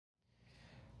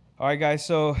All right, guys,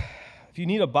 so if you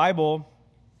need a Bible,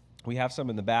 we have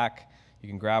some in the back. You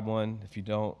can grab one. If you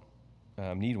don't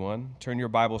need one, turn your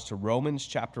Bibles to Romans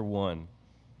chapter 1.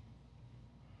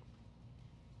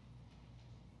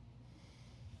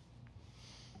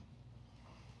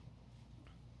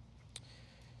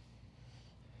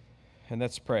 And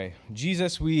let's pray.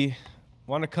 Jesus, we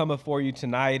want to come before you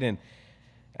tonight and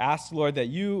ask, Lord, that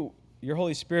your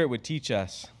Holy Spirit would teach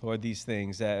us, Lord, these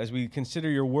things, that as we consider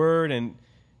your word and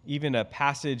even a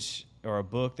passage or a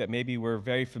book that maybe we're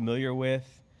very familiar with,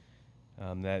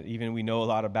 that even we know a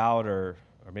lot about, or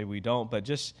maybe we don't, but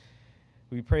just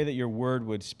we pray that your word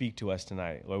would speak to us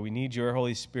tonight. Lord, we need your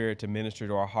Holy Spirit to minister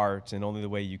to our hearts in only the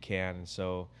way you can. And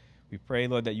so we pray,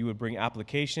 Lord, that you would bring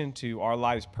application to our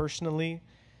lives personally.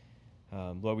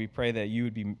 Lord, we pray that you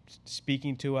would be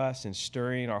speaking to us and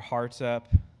stirring our hearts up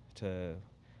to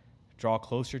draw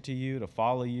closer to you, to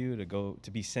follow you,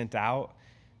 to be sent out,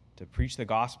 to preach the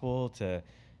gospel, to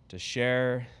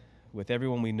share with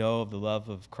everyone we know of the love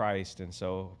of Christ. And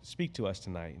so speak to us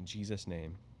tonight in Jesus'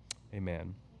 name.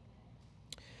 Amen.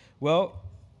 Well,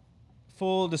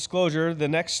 full disclosure, the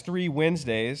next 3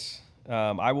 Wednesdays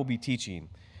I will be teaching.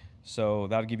 So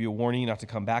that'll give you a warning not to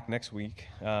come back next week.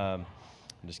 I'm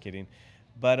just kidding.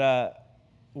 But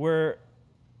we're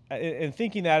in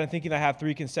thinking I have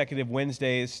 3 consecutive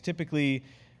Wednesdays. Typically,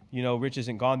 Rich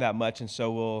isn't gone that much, and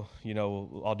so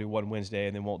I'll do one Wednesday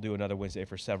and then won't do another Wednesday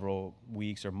for several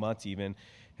weeks or months even.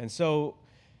 And so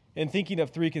in thinking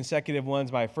of 3 consecutive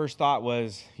ones, my first thought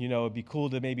was, it'd be cool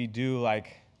to maybe do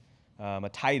like a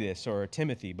Titus or a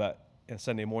Timothy, but on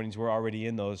Sunday mornings we're already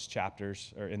in those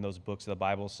chapters or in those books of the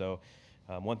Bible. So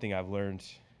one thing I've learned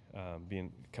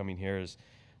coming here is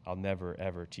I'll never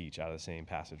ever teach out of the same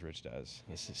passage Rich does.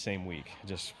 It's the same week. It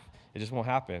just won't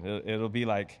happen. It'll be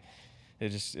like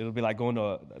going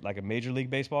to a Major League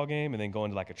Baseball game and then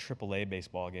going to like a AAA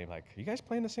baseball game. Like, are you guys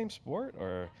playing the same sport?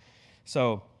 Or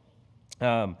so.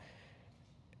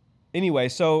 Anyway,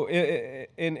 so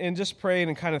in just praying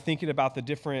and kind of thinking about the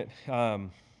different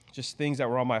just things that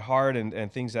were on my heart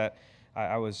and things that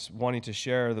I was wanting to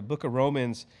share, the book of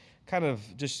Romans kind of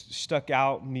just stuck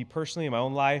out me personally in my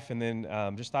own life, and then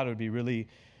just thought it would be really,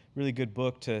 really good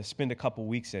book to spend a couple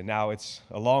weeks in. Now, it's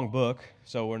a long book,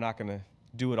 so we're not going to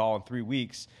do it all in 3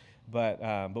 weeks, but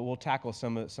we'll tackle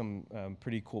some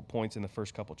pretty cool points in the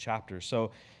first couple chapters.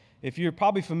 So if you're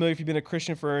probably familiar, if you've been a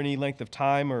Christian for any length of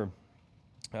time, or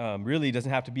really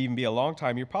doesn't have to even be a long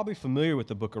time, you're probably familiar with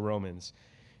the book of Romans.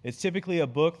 It's typically a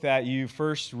book that you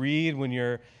first read when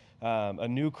you're a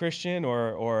new Christian,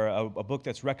 or a book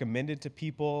that's recommended to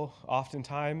people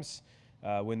oftentimes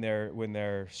when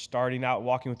they're starting out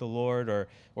walking with the Lord,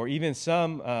 or even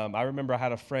some. I remember I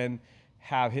had a friend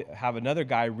have another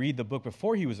guy read the book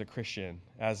before he was a Christian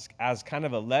as kind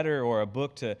of a letter or a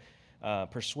book to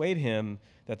persuade him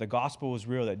that the gospel was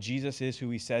real, that Jesus is who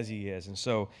he says he is. And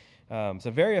so it's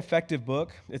a very effective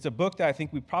book. It's a book that I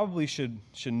think we probably should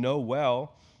know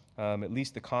well, at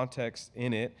least the context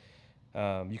in it.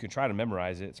 You can try to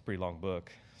memorize it. It's a pretty long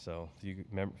book. So if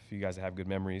you guys have good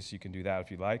memories, you can do that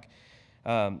if you like.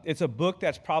 It's a book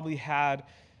that's probably had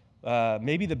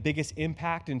maybe the biggest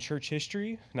impact in church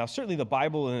history. Now, certainly the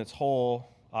Bible in its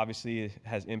whole obviously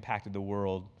has impacted the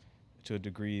world to a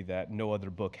degree that no other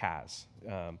book has,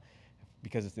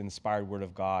 because it's the inspired word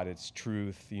of God, it's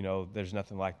truth, there's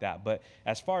nothing like that. But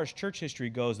as far as church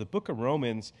history goes, the book of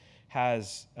Romans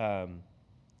has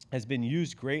been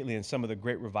used greatly in some of the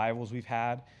great revivals we've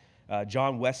had.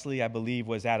 John Wesley, I believe,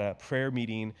 was at a prayer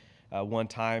meeting one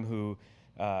time who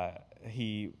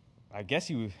he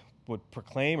would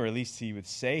proclaim, or at least he would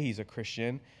say he's a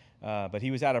Christian, but he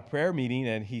was at a prayer meeting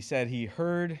and he said he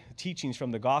heard teachings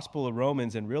from the Gospel of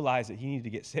Romans and realized that he needed to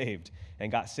get saved,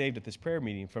 and got saved at this prayer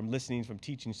meeting from listening from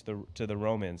teachings to the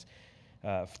Romans,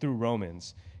 through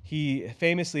Romans. He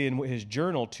famously, in his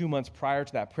journal 2 months prior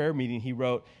to that prayer meeting, he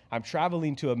wrote, "I'm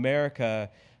traveling to America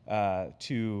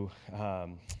to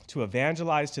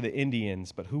evangelize to the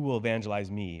Indians, but who will evangelize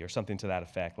me?" or something to that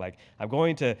effect. Like, I'm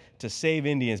going to save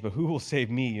Indians, but who will save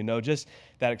me? Just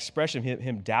that expression of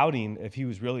him doubting if he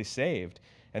was really saved.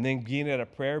 And then being at a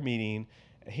prayer meeting,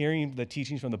 hearing the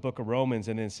teachings from the book of Romans,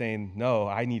 and then saying, no,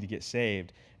 I need to get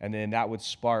saved. And then that would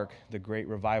spark the great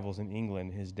revivals in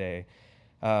England in his day.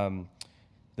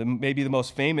 Maybe the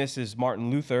most famous is Martin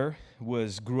Luther.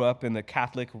 Grew up in the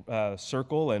Catholic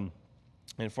circle, and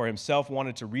for himself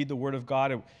wanted to read the Word of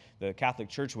God. The Catholic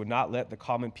Church would not let the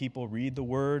common people read the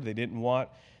Word. They didn't want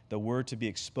the Word to be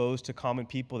exposed to common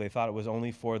people. They thought it was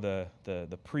only for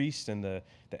the priests and the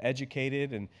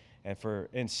educated. And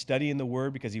in studying the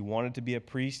Word, because he wanted to be a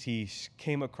priest, he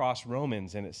came across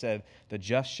Romans, and it said, "The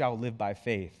just shall live by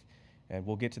faith." And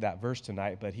we'll get to that verse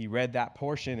tonight. But he read that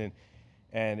portion,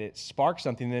 and it sparked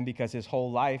something in him because his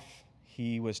whole life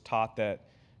he was taught that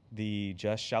the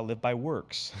just shall live by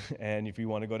works. And if you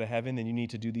want to go to heaven, then you need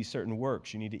to do these certain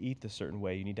works. You need to eat a certain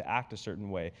way. You need to act a certain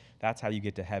way. That's how you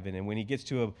get to heaven. And when he gets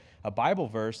to a Bible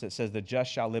verse that says the just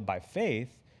shall live by faith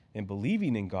and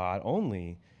believing in God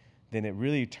only, then it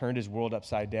really turned his world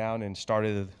upside down and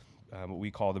started what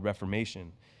we call the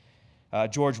Reformation.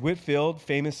 George Whitefield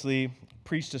famously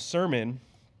preached a sermon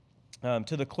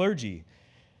to the clergy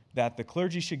that the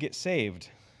clergy should get saved,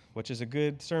 which is a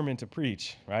good sermon to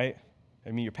preach, right? I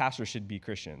mean, your pastors should be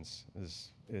Christians,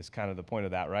 is kind of the point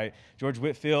of that, right? George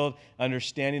Whitefield,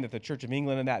 understanding that the Church of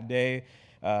England in that day,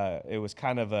 it was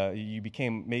kind of you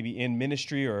became maybe in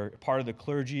ministry or part of the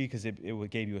clergy because it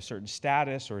gave you a certain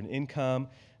status or an income,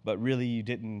 but really you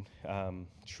didn't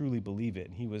truly believe it.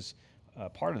 And he was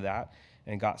part of that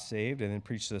and got saved and then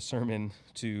preached a sermon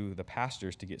to the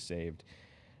pastors to get saved.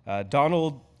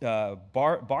 Donald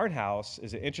Barnhouse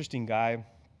is an interesting guy.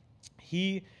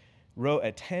 He wrote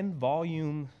a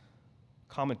 10-volume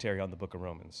commentary on the book of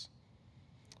Romans.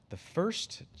 The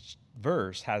first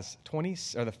verse has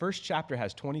the first chapter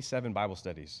has 27 Bible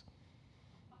studies.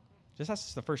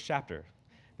 That's the first chapter.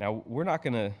 Now, we're not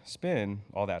going to spend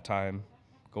all that time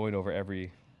going over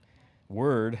every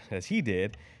word as he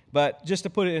did, but just to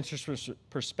put it into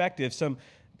perspective,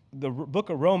 the book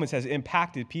of Romans has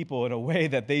impacted people in a way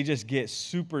that they just get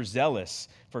super zealous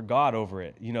for God over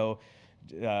it. You know,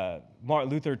 Martin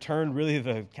Luther turned really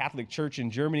the Catholic Church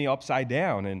in Germany upside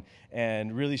down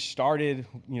and really started,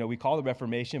 we call it the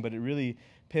Reformation, but it really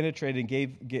penetrated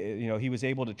and he was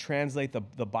able to translate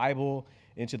the Bible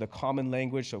into the common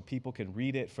language so people can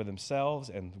read it for themselves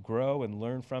and grow and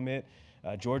learn from it.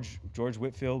 George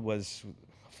Whitefield was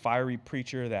a fiery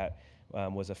preacher that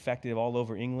was effective all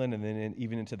over England and then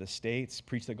even into the States,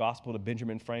 preached the gospel to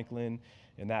Benjamin Franklin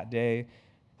in that day.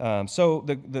 So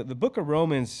the book of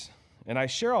Romans, and I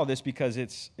share all this because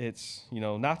it's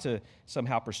not to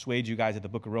somehow persuade you guys that the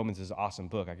book of Romans is an awesome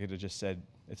book. I could have just said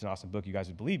it's an awesome book. You guys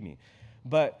would believe me.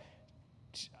 But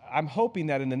I'm hoping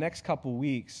that in the next couple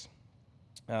weeks,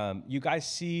 you guys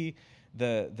see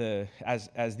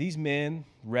as these men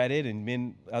read it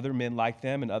and other men like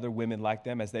them and other women like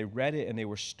them, as they read it and they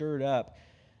were stirred up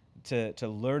to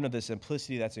learn of the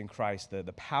simplicity that's in Christ,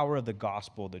 the power of the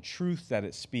gospel, the truth that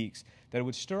it speaks, that it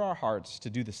would stir our hearts to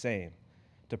do the same,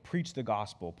 to preach the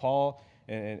gospel. Paul,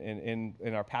 in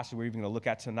our passage we're even going to look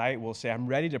at tonight, will say, I'm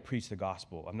ready to preach the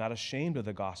gospel. I'm not ashamed of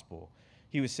the gospel.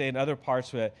 He would say in other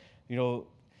parts that,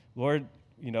 Lord,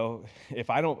 if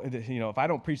I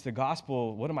don't preach the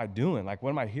gospel, what am I doing? Like, what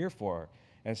am I here for?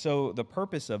 And so the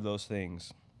purpose of those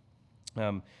things.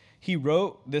 He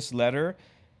wrote this letter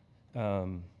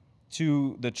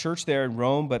to the church there in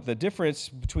Rome, but the difference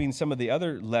between some of the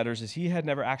other letters is he had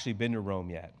never actually been to Rome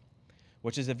yet,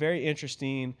 which is a very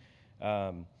interesting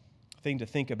thing to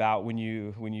think about when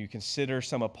you consider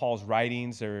some of Paul's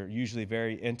writings. They're usually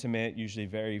very intimate, usually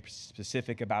very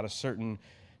specific about a certain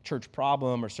church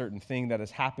problem or certain thing that is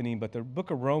happening. But the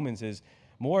book of Romans is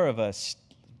more of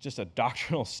just a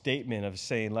doctrinal statement of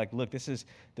saying, like, look, this is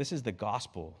the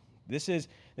gospel. This is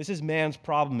man's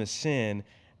problem is sin,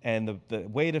 and the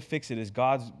way to fix it is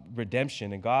God's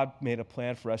redemption, and God made a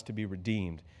plan for us to be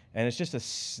redeemed. And it's just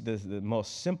the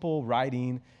most simple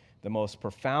writing, the most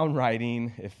profound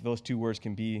writing, if those two words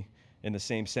can be in the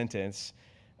same sentence,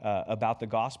 about the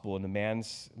gospel and the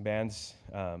man's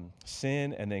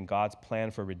sin and then God's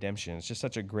plan for redemption. It's just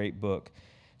such a great book.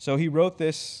 So he wrote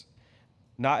this,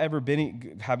 not ever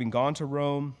having gone to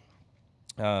Rome.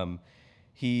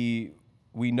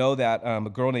 We know that a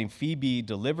girl named Phoebe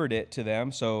delivered it to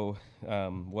them. So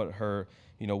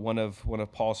one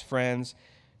of Paul's friends,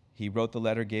 he wrote the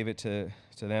letter, gave it to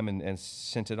them, and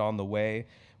sent it on the way.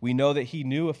 We know that he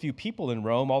knew a few people in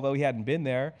Rome, although he hadn't been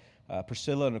there.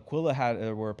 Priscilla and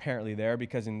Aquila were apparently there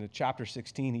because in the chapter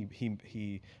 16,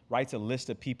 he writes a list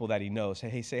of people that he knows.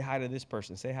 Hey, say hi to this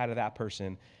person, say hi to that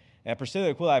person. And Priscilla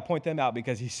and Aquila, I point them out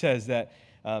because he says that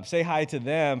say hi to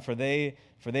them for they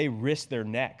risk their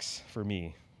necks for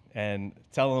me, and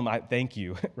tell them I thank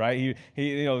you. Right?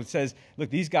 He says, look,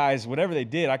 these guys, whatever they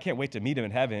did, I can't wait to meet them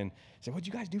in heaven. Say, what'd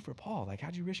you guys do for Paul? Like,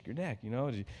 how'd you risk your neck?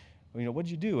 What'd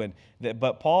you do?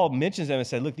 But Paul mentions them and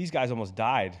said, look, these guys almost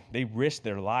died. They risked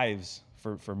their lives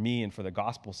for me and for the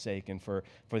gospel's sake and for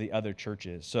the other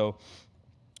churches. So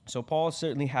Paul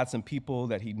certainly had some people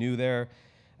that he knew there.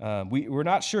 We're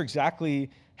not sure exactly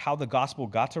how the gospel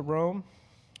got to Rome.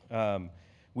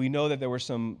 We know that there were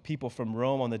some people from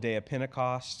Rome on the day of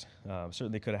Pentecost.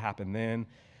 Certainly could have happened then.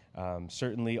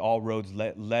 Certainly, all roads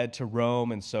led to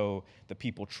Rome, and so the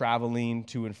people traveling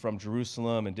to and from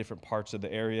Jerusalem and different parts of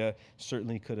the area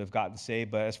certainly could have gotten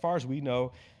saved. But as far as we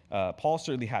know, Paul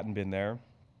certainly hadn't been there.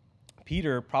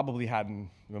 Peter probably hadn't,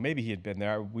 well, maybe he had been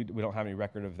there. We don't have any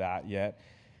record of that yet.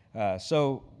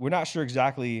 So we're not sure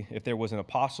exactly if there was an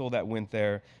apostle that went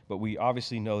there, but we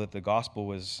obviously know that the gospel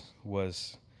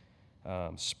was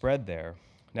spread there.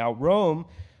 Now, Rome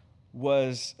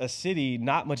was a city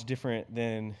not much different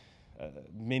than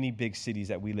many big cities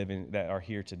that we live in that are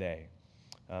here today.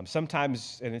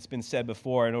 Sometimes, and it's been said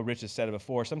before, I know Rich has said it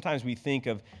before, sometimes we think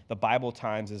of the Bible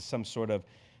times as some sort of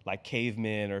like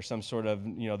cavemen or some sort of,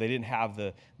 they didn't have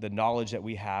the knowledge that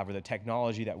we have or the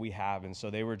technology that we have, and so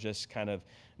they were just kind of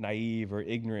naive or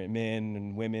ignorant men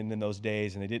and women in those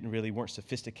days, and they weren't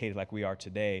sophisticated like we are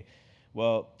today.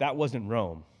 Well, that wasn't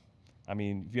Rome. I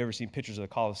mean, if you ever seen pictures of the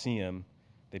Colosseum,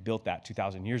 they built that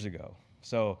 2,000 years ago.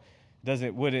 So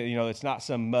it's not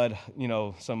some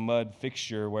mud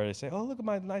fixture where they say, oh, look at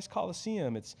my nice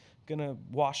Colosseum. It's going to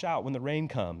wash out when the rain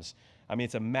comes. I mean,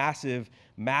 it's a massive,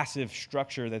 massive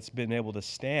structure that's been able to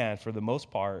stand for the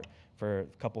most part for a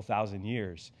couple thousand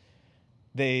years.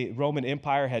 The Roman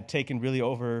Empire had taken really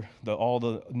over all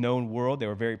the known world. They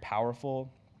were very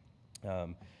powerful.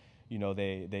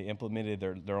 They implemented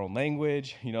their own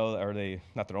language, or they,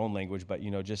 not their own language, but,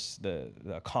 just the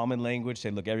common language. Say,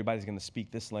 look, everybody's going to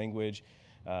speak this language.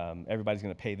 Everybody's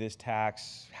going to pay this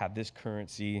tax, have this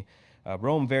currency.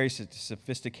 Rome, very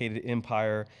sophisticated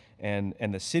empire, and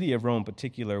the city of Rome in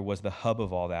particular was the hub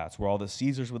of all that. It's where all the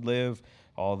Caesars would live,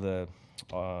 all the,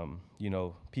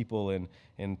 people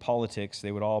in politics,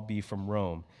 they would all be from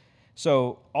Rome.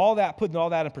 So putting all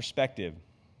that in perspective,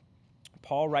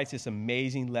 Paul writes this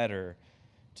amazing letter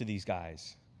to these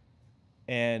guys.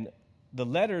 And the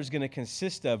letter is going to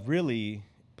consist of really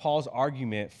Paul's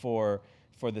argument for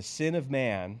the sin of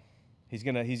man. He's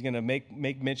going to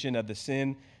make mention of the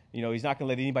sin. He's not going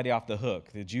to let anybody off the hook.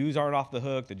 The Jews aren't off the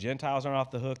hook. The Gentiles aren't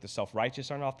off the hook. The self-righteous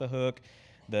aren't off the hook.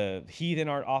 The heathen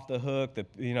aren't off the hook.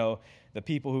 The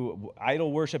people who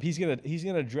idol worship. He's going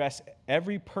to address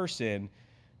every person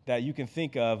that you can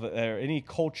think of, or any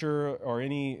culture or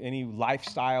any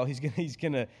lifestyle. He's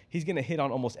gonna hit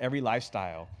on almost every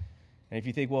lifestyle. And if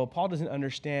you think, well, Paul doesn't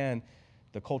understand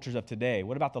the cultures of today,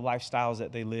 what about the lifestyles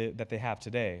that they have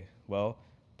today? Well,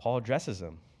 Paul addresses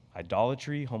them: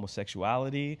 idolatry,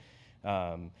 homosexuality,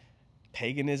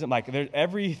 paganism. Like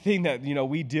everything that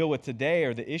we deal with today,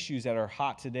 or the issues that are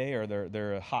hot today, or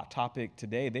they're a hot topic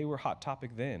today. They were a hot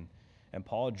topic then, and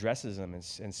Paul addresses them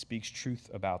and speaks truth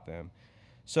about them.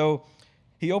 So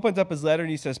he opens up his letter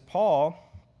and he says, Paul,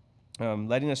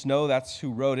 letting us know that's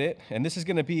who wrote it. And this is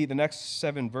going to be, the next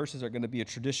 7 verses are going to be a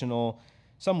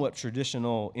somewhat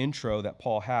traditional intro that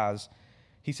Paul has.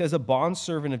 He says, a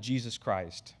bondservant of Jesus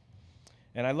Christ.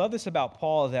 And I love this about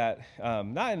Paul that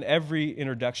not in every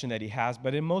introduction that he has,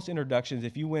 but in most introductions,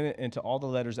 if you went into all the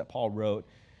letters that Paul wrote,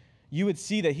 you would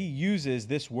see that he uses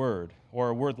this word or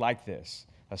a word like this,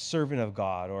 a servant of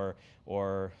God, or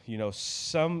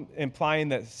some implying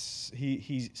that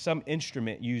he's some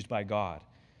instrument used by God.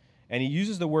 And he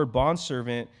uses the word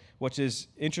bondservant, which is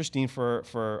interesting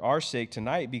for our sake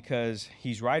tonight, because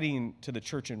he's writing to the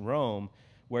church in Rome,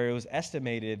 where it was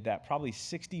estimated that probably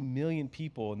 60 million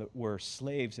people were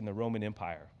slaves in the Roman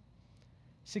Empire.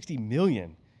 60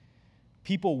 million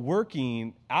people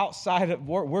working outside of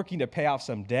working to pay off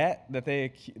some debt that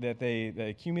they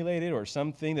accumulated, or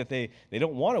something that they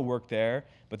don't want to work there,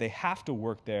 but they have to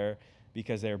work there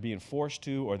because they're being forced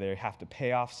to, or they have to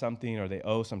pay off something, or they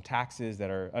owe some taxes that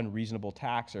are unreasonable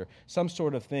tax, or some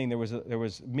sort of thing. There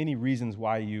was many reasons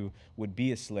why you would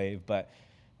be a slave, but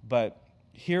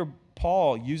here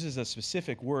Paul uses a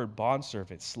specific word,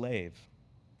 bondservant, slave.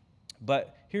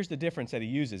 But here's the difference that he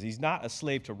uses. He's not a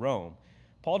slave to Rome.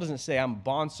 Paul doesn't say, I'm a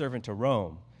bondservant to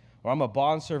Rome, or I'm a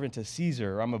bondservant to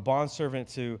Caesar, or I'm a bondservant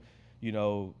to,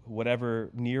 whatever,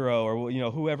 Nero, or,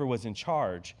 whoever was in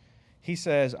charge. He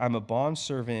says, I'm a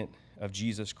bondservant of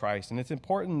Jesus Christ. And it's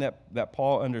important that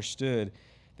Paul understood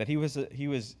that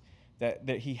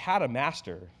that he had a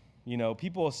master.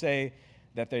 People will say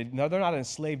that they're not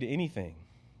enslaved to anything.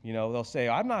 They'll say,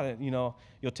 I'm not,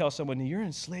 you'll tell someone, you're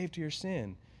enslaved to your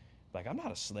sin. Like, I'm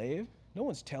not a slave. No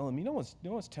one's telling me. No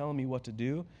one's telling me what to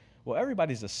do. Well,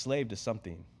 everybody's a slave to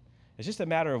something. It's just a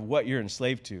matter of what you're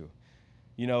enslaved to.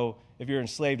 If you're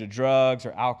enslaved to drugs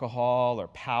or alcohol or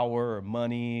power or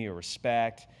money or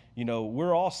respect,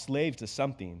 we're all slaves to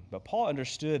something. But Paul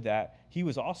understood that he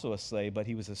was also a slave, but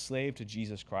he was a slave to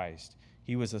Jesus Christ.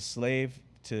 He was a slave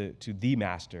to the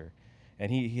master.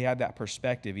 And he had that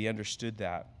perspective. He understood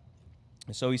that.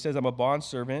 And so he says, I'm a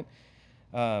bondservant.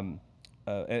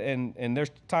 and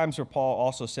there's times where Paul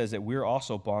also says that we're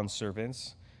also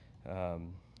bondservants.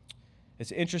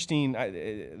 It's interesting.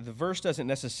 The verse doesn't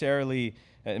necessarily,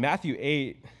 in Matthew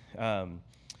 8,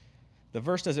 the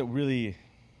verse doesn't really,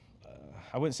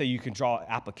 I wouldn't say you can draw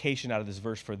application out of this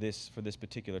verse for this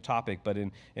particular topic, but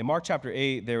in Mark chapter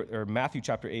 8, or Matthew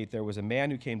chapter 8, there was a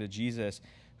man who came to Jesus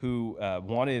who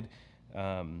wanted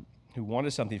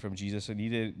something from Jesus and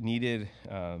needed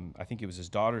I think it was his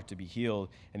daughter to be healed.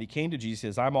 And he came to Jesus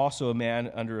and says, I'm also a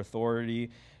man under authority.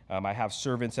 I have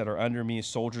servants that are under me,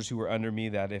 soldiers who are under me,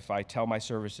 that if I tell my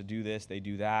servants to do this, they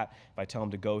do that. If I tell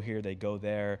them to go here, they go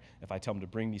there. If I tell them to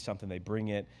bring me something, they bring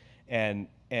it. And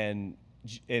in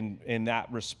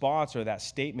that response, or that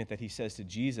statement that he says to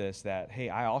Jesus, that, hey,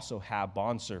 I also have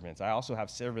bondservants. I also have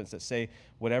servants that say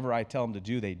whatever I tell them to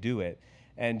do, they do it.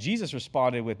 And Jesus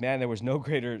responded with, man, there was no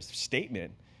greater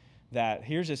statement, that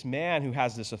here's this man who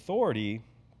has this authority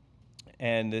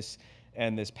and this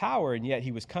power, and yet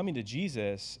he was coming to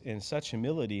Jesus in such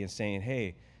humility and saying,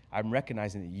 hey, I'm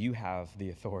recognizing that you have the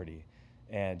authority.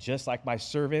 And just like my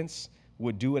servants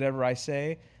would do whatever I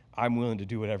say, I'm willing to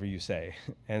do whatever you say.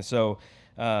 And so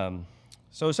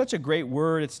it's such a great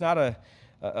word. It's not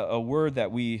a word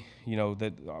that we,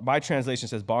 that my translation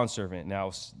says bondservant.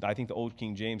 Now, I think the Old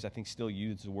King James, still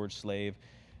uses the word slave.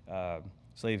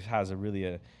 Slave has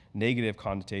a negative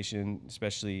connotation,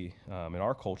 especially in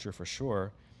our culture for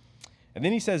sure. And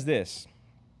then he says this,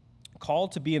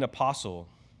 called to be an apostle,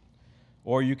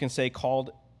 or you can say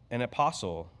called an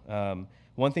apostle.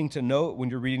 One thing to note when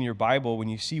you're reading your Bible, when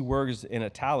you see words in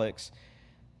italics,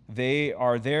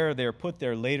 they're put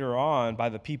there later on by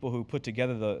the people who put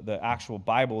together the actual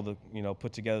Bible,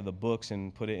 put together the books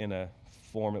and put it in a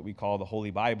form that we call the Holy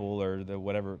Bible, or the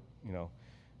whatever,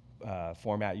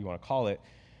 format you want to call it.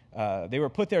 They were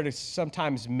put there to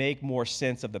sometimes make more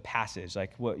sense of the passage.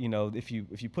 Like, if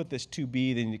you put this to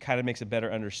be, then it kind of makes a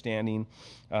better understanding.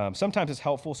 Sometimes it's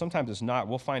helpful, sometimes it's not.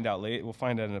 We'll find out later. We'll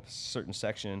find out in a certain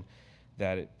section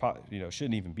that it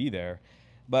shouldn't even be there.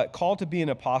 But called to be an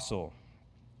apostle.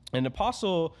 An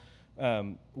apostle,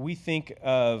 we think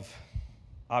of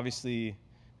obviously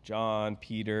John,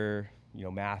 Peter,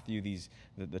 Matthew,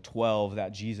 the 12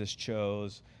 that Jesus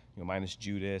chose. Minus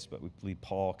Judas, but we believe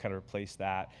Paul kind of replaced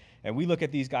that. And we look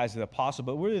at these guys as an apostle,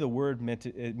 but really the word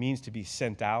it means to be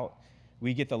sent out.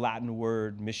 We get the Latin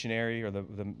word missionary, or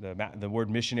the word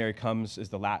missionary is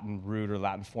the Latin root or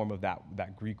Latin form of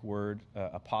that Greek word,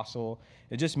 apostle.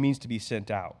 It just means to be sent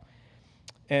out.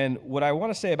 And what I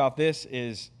want to say about this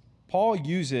is Paul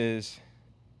uses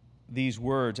these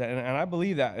words, and I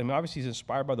believe that, and obviously he's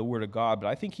inspired by the word of God, but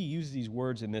I think he uses these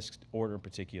words in this order in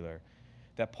particular.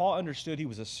 That Paul understood he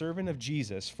was a servant of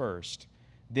Jesus first,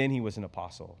 then he was an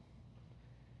apostle.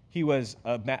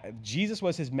 Jesus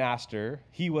was his master.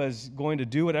 He was going to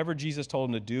do whatever Jesus told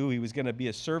him to do. He was going to be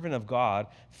a servant of God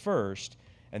first,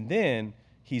 and then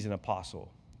he's an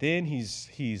apostle. Then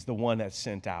he's the one that's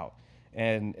sent out.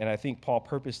 And I think Paul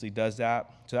purposely does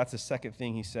that. So that's the second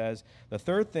thing he says. The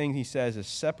third thing he says is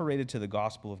separated to the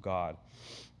gospel of God.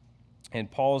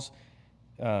 And Paul's,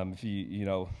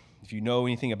 if you know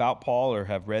anything about Paul or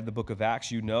have read the book of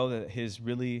Acts, you know that his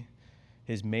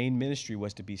main ministry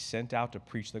was to be sent out to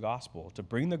preach the gospel, to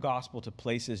bring the gospel to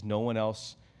places no one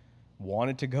else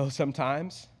wanted to go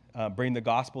sometimes, bring the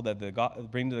gospel to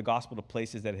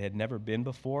places that it had never been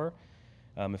before.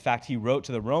 In fact, he wrote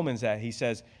to the Romans that he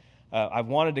says, I've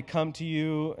wanted to come to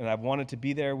you and I've wanted to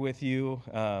be there with you.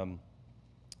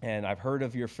 And I've heard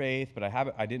of your faith, but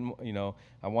I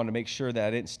want to make sure that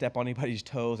I didn't step on anybody's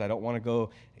toes. I don't want to go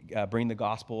bring the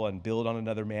gospel and build on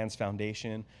another man's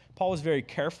foundation. Paul was very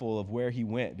careful of where he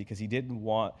went because he didn't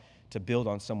want to build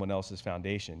on someone else's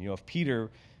foundation. If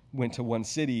Peter went to one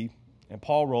city and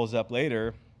Paul rolls up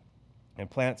later and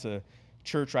plants a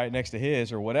church right next to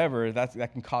his or whatever,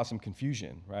 that can cause some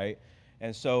confusion, right?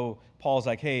 And so Paul's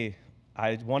like, hey,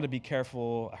 I want to be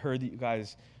careful. I heard that you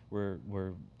guys were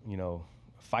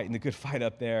fighting the good fight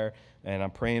up there, and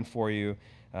I'm praying for you,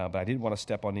 but I didn't want to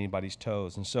step on anybody's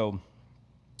toes. And so,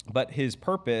 but his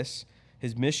purpose,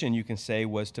 his mission, you can say,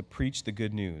 was to preach the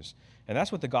good news. And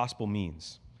that's what the gospel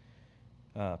means.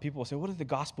 People will say, what does the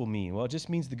gospel mean? Well, it just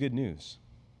means the good news,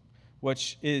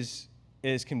 which is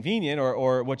convenient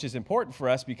or which is important for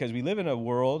us because we live in a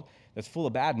world that's full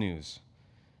of bad news.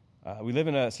 We live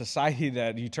in a society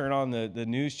that you turn on the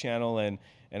news channel and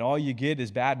all you get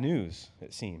is bad news,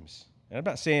 it seems. And I'm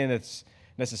not saying it's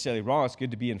necessarily wrong. It's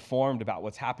good to be informed about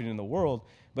what's happening in the world,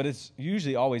 but it's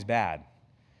usually always bad.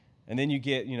 And then you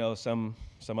get,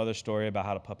 some other story about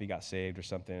how the puppy got saved or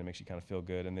something. It makes you kind of feel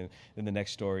good. And then the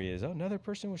next story is, another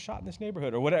person was shot in this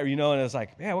neighborhood or whatever, and it's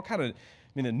like, man,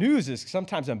 the news is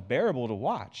sometimes unbearable to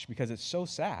watch because it's so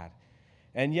sad.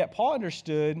 And yet Paul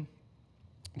understood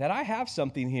that I have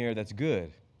something here that's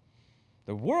good.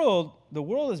 The world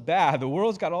is bad. The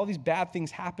world's got all these bad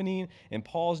things happening. In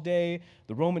Paul's day,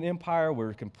 the Roman Empire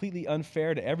were completely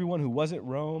unfair to everyone who wasn't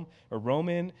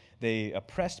Roman. They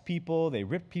oppressed people. They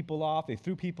ripped people off. They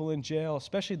threw people in jail,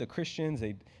 especially the Christians.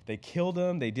 They killed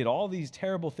them. They did all these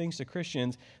terrible things to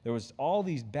Christians. There was all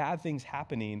these bad things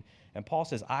happening. And Paul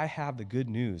says, I have the good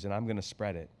news, and I'm going to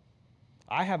spread it.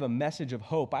 I have a message of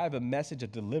hope. I have a message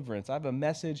of deliverance. I have a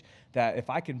message that if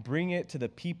I can bring it to the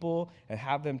people and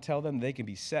have them tell them they can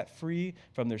be set free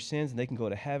from their sins and they can go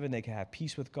to heaven, they can have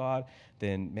peace with God,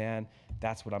 then, man,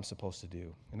 that's what I'm supposed to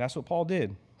do. And that's what Paul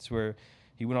did. It's where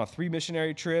he went on 3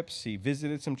 missionary trips. He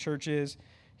visited some churches.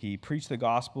 He preached the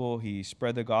gospel. He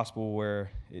spread the gospel where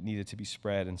it needed to be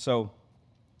spread. And so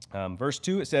verse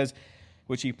 2, it says,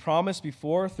 which he promised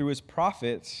before through his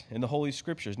prophets in the Holy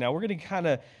Scriptures. Now, we're going to kind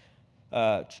of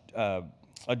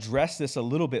address this a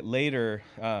little bit later.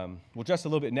 We'll address a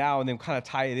little bit now and then kind of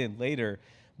tie it in later.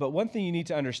 But one thing you need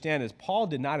to understand is Paul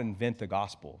did not invent the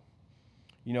gospel.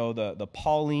 The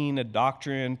Pauline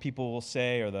doctrine, people will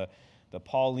say, or the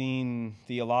Pauline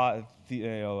theology.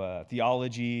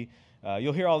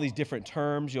 You'll hear all these different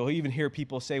terms. You'll even hear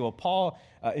people say, well, Paul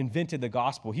invented the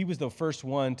gospel. He was the first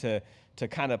one to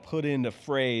kind of put in the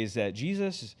phrase that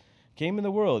Jesus came in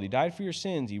the world, he died for your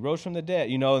sins, he rose from the dead,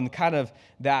 and kind of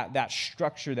that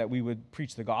structure that we would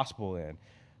preach the gospel in.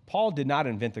 Paul did not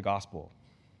invent the gospel.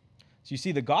 So you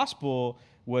see, the gospel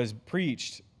was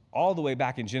preached all the way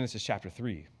back in Genesis chapter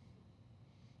 3.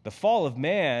 The fall of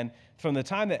man, from the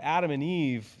time that Adam and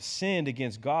Eve sinned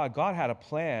against God, God had a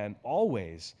plan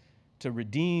always to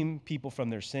redeem people from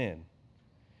their sin.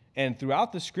 And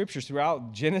throughout the scriptures,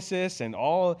 throughout Genesis and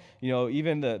all,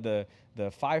 even the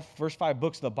first 5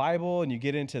 books of the Bible, and you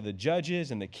get into the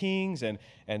Judges and the Kings and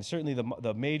certainly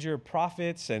the major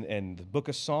prophets and the book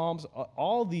of Psalms,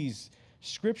 all these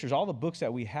scriptures, all the books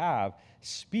that we have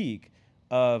speak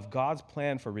of God's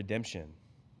plan for redemption.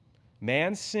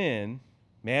 Man's sin,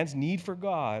 man's need for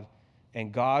God,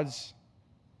 and God's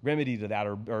remedy to that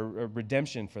or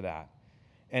redemption for that.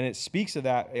 And it speaks of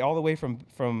that all the way from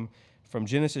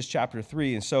Genesis chapter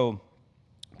 3. And so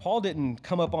Paul didn't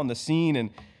come up on the scene and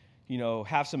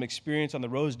have some experience on the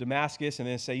road to Damascus and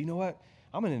then say, you know what,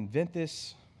 I'm going to invent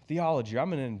this theology. I'm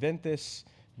going to invent this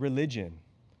religion.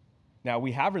 Now,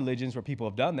 we have religions where people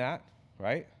have done that,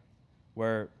 right?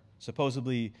 Where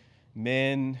supposedly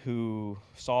men who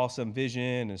saw some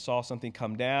vision and saw something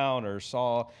come down or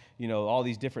saw, all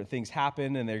these different things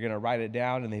happen and they're going to write it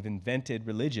down, and they've invented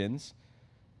religions.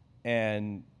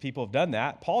 And people have done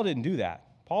that. Paul didn't do that.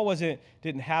 Paul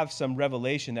didn't have some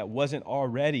revelation that wasn't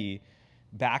already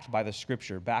backed by the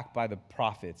scripture, backed by the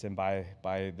prophets and by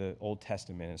the Old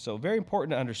Testament. And so very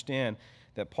important to understand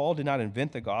that Paul did not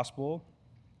invent the gospel,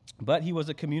 but he was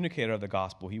a communicator of the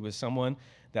gospel. He was someone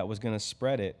that was going to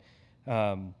spread it.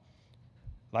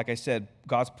 Like I said,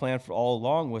 God's plan for all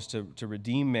along was to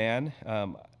redeem man.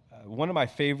 One of my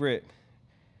favorite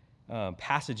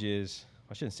passages,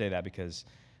 I shouldn't say that because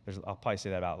I'll probably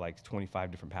say that about like 25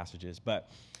 different passages,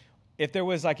 but if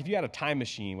you had a time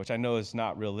machine, which I know is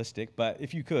not realistic, but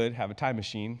if you could have a time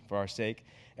machine for our sake,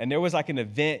 and there was like an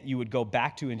event you would go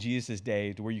back to in Jesus'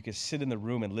 day to where you could sit in the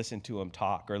room and listen to him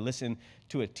talk or listen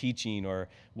to a teaching or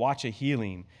watch a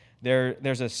healing.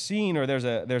 There's a scene or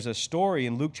there's a story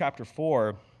in Luke chapter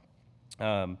 4,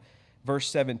 verse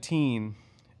 17,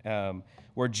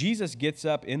 where Jesus gets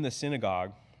up in the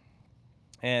synagogue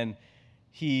and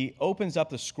he opens up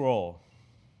the scroll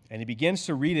and he begins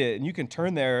to read it. And you can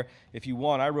turn there if you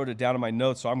want. I wrote it down in my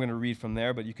notes, so I'm going to read from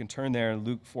there. But you can turn there in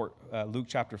Luke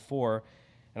chapter 4.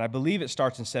 And I believe it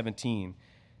starts in 17.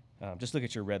 Just look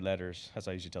at your red letters. That's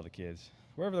what I usually tell the kids.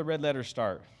 Wherever the red letters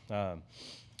start.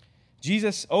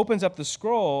 Jesus opens up the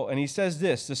scroll and he says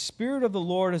this: "The Spirit of the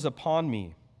Lord is upon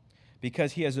me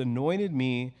because he has anointed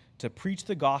me to preach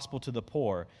the gospel to the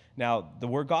poor." Now, the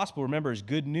word gospel, remember, is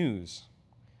good news.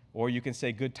 Or you can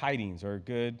say good tidings or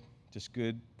good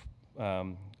speech.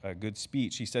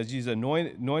 He says, he's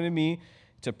anointed me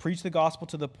to preach the gospel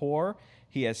to the poor.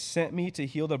 He has sent me to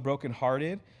heal the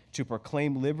brokenhearted, to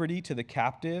proclaim liberty to the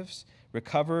captives,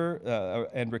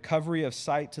 recovery of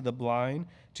sight to the blind,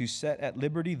 to set at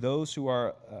liberty those who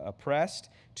are oppressed,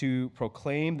 to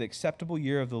proclaim the acceptable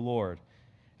year of the Lord.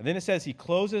 And then it says he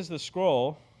closes the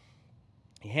scroll,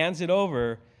 he hands it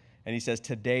over, and he says,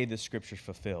 "Today the scripture's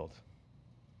fulfilled."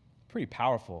 Pretty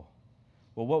powerful.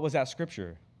 Well, what was that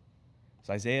scripture? It's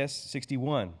Isaiah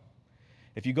 61.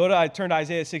 If you turn to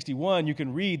Isaiah 61, you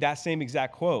can read that same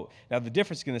exact quote. Now, the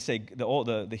difference is going to say,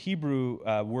 the Hebrew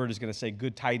word is going to say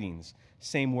good tidings.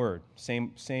 Same word.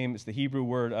 Same. It's the Hebrew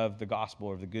word of the gospel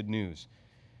or the good news.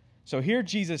 So here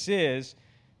Jesus is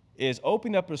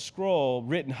opening up a scroll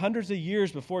written hundreds of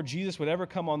years before Jesus would ever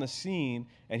come on the scene,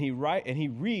 and he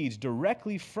reads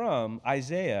directly from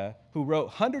Isaiah, who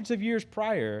wrote hundreds of years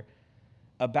prior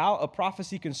about a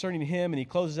prophecy concerning him, and he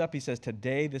closes up, he says,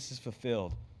 today this is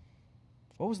fulfilled.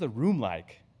 What was the room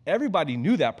like? Everybody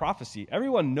knew that prophecy.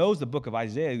 Everyone knows the book of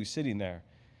Isaiah who's sitting there.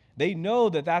 They know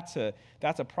that that's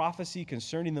a prophecy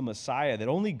concerning the Messiah, that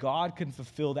only God can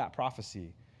fulfill that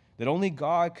prophecy, that only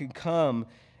God can come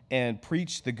and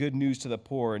preach the good news to the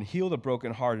poor and heal the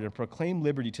brokenhearted and proclaim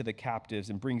liberty to the captives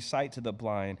and bring sight to the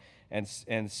blind and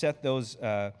set those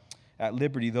at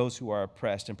liberty those who are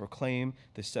oppressed and proclaim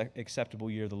the acceptable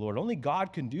year of the Lord. Only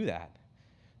God can do that.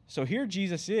 So here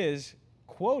Jesus is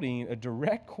quoting a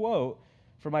direct quote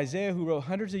from Isaiah, who wrote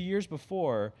hundreds of years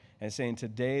before, and saying,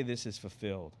 today this is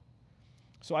fulfilled.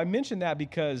 So I mention that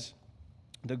because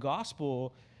the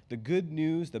gospel, the good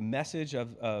news, the message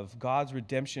of God's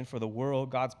redemption for the world,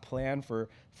 God's plan for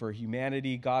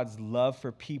humanity, God's love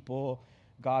for people,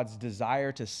 God's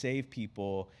desire to save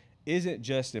people, isn't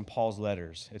just in Paul's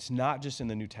letters. It's not just in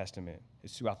the New Testament.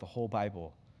 It's throughout the whole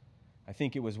Bible. I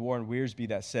think it was Warren Wiersbe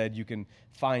that said you can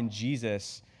find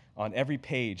Jesus on every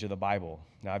page of the Bible.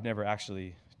 Now, I've never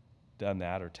actually done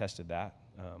that or tested that,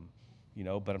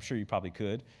 but I'm sure you probably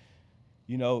could.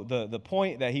 The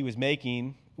point that he was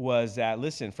making was that,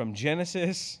 listen, from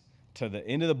Genesis to the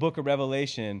end of the book of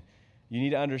Revelation, you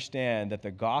need to understand that the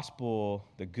gospel,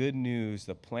 the good news,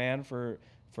 the plan for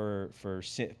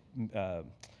sin,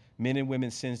 men and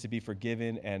women's sins to be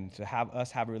forgiven and to have us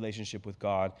have a relationship with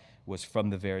God was from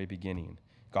the very beginning.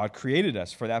 God created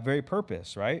us for that very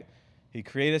purpose, right? He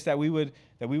created us that we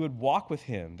would walk with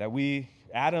him, that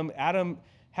Adam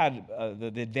had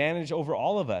the advantage over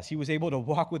all of us. He was able to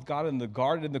walk with God in the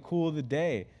garden in the cool of the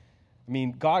day. I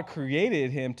mean, God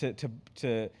created him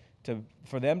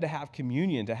for them to have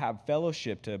communion, to have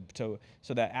fellowship, so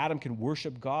that Adam can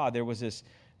worship God. There was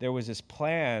this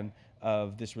plan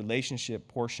of this relationship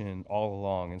portion all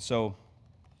along. And so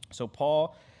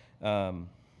Paul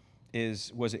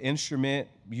was an instrument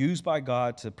used by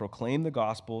God to proclaim the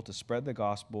gospel, to spread the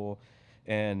gospel,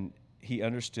 and he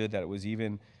understood that it was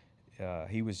even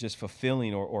he was just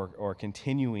fulfilling or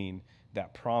continuing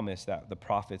that promise that the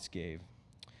prophets gave.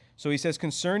 So he says,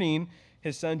 concerning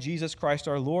his son Jesus Christ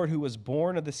our Lord, who was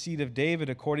born of the seed of David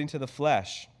according to the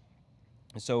flesh.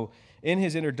 And so in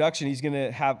his introduction, he's going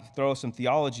to throw some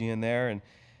theology in there,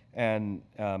 and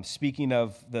speaking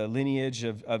of the lineage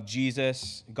of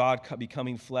Jesus, God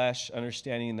becoming flesh,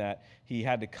 understanding that he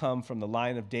had to come from the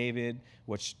line of David,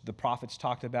 which the prophets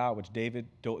talked about, which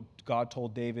God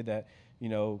told David that,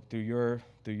 through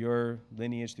your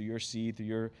lineage, through your seed, through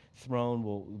your throne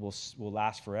will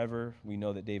last forever. We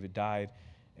know that David died,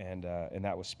 and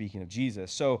that was speaking of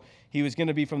Jesus. So he was going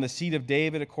to be from the seed of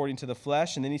David according to the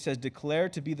flesh, and then he says,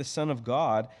 declared to be the Son of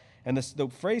God. And the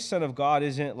phrase Son of God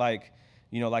isn't like,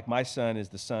 like my son is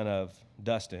the son of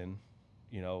Dustin,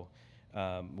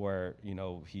 where,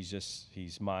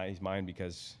 he's mine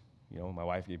because, my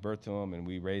wife gave birth to him and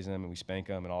we raise him and we spank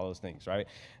him and all those things, right?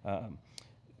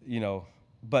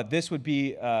 But this would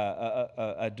be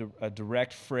a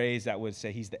direct phrase that would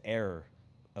say he's the heir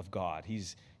of God.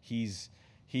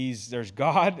 There's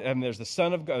God and there's the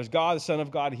Son of God. There's God, the Son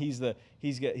of God. He's the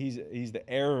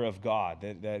heir of God.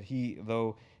 That he,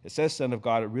 though it says Son of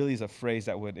God, it really is a phrase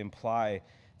that would imply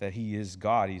that he is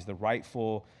God. Has the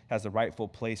rightful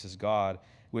place as God,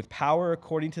 with power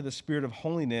according to the Spirit of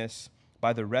holiness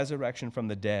by the resurrection from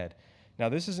the dead. Now,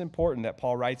 this is important that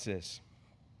Paul writes this,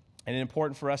 and it's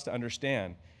important for us to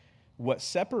understand what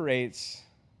separates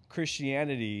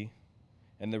Christianity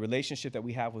and the relationship that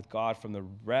we have with God from the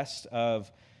rest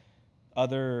of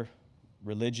other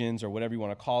religions, or whatever you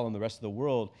want to call them, the rest of the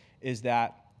world, is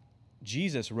that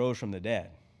Jesus rose from the dead.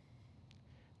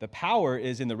 The power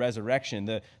is in the resurrection.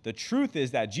 The truth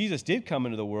is that Jesus did come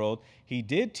into the world. He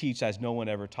did teach as no one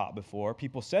ever taught before.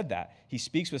 People said that. He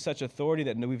speaks with such authority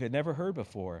that we've never heard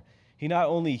before. He not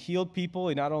only healed people,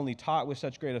 he not only taught with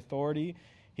such great authority,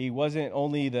 he wasn't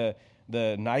only the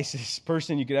nicest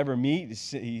person you could ever meet.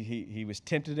 He was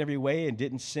tempted every way and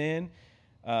didn't sin.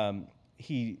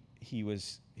 He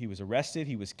was arrested,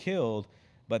 he was killed,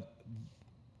 but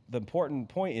the important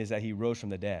point is that he rose from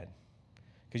the dead.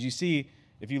 Because you see,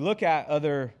 if you look at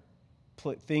other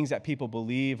things that people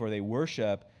believe or they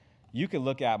worship, you can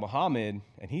look at Muhammad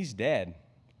and he's dead,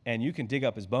 and you can dig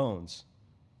up his bones.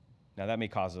 Now, that may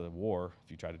cause a war if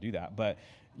you try to do that, but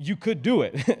you could do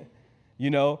it.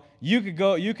 You could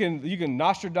go, you can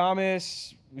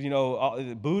Nostradamus,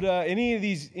 Buddha, any of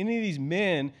these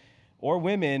men or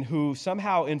women who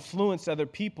somehow influenced other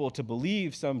people to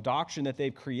believe some doctrine that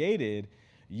they've created.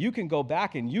 You can go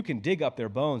back and you can dig up their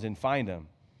bones and find them.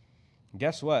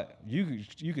 Guess what?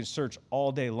 You can search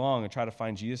all day long and try to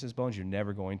find Jesus' bones. You're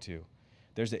never going to.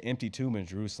 There's an empty tomb in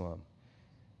Jerusalem.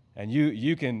 And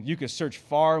you can search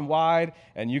far and wide,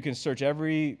 and you can search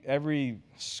every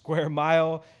square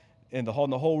mile in the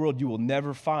whole world. You will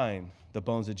never find the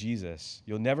bones of Jesus.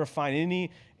 You'll never find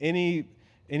any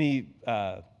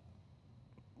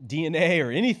DNA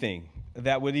or anything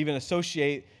that would even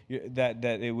associate that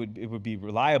it would be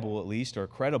reliable, at least, or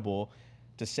credible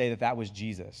to say that was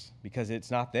Jesus, because it's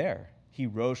not there. He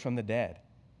rose from the dead.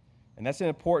 And that's an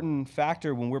important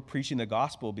factor when we're preaching the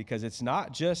gospel, because it's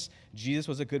not just Jesus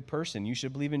was a good person. You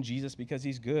should believe in Jesus because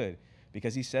he's good,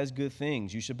 because he says good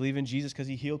things. You should believe in Jesus because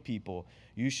he healed people.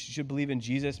 You should believe in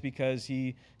Jesus because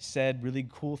he said really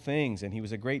cool things and he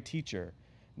was a great teacher.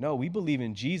 No, we believe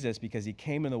in Jesus because he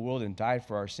came in the world and died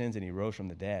for our sins and he rose from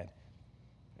the dead.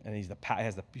 And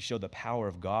he showed the power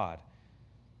of God.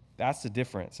 That's the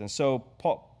difference. And so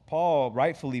Paul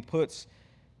rightfully puts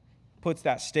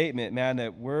that statement, man,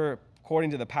 that we're,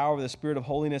 according to the power of the Spirit of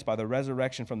holiness by the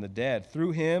resurrection from the dead,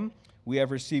 through him we have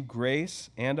received grace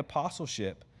and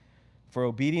apostleship for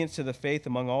obedience to the faith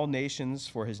among all nations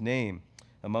for his name,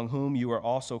 among whom you are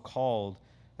also called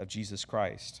of Jesus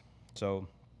Christ. So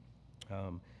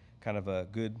kind of a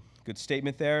good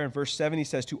statement there. In verse 7, he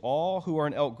says, to all who are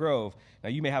in Elk Grove. Now,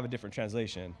 you may have a different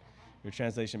translation. Your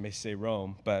translation may say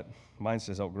Rome, but mine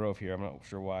says Elk Grove here. I'm not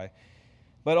sure why.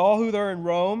 But all who are in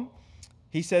Rome,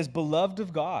 he says, beloved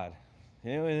of God.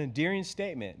 An endearing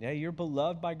statement. Yeah, you're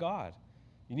beloved by God.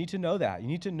 You need to know that. You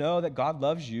need to know that God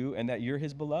loves you and that you're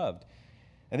his beloved.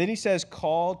 And then he says,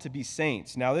 called to be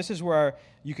saints. Now, this is where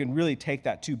you can really take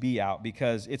that to be out,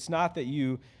 because it's not that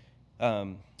you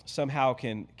somehow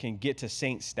can get to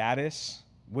saint status.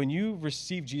 When you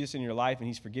receive Jesus in your life and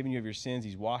he's forgiven you of your sins,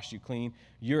 he's washed you clean,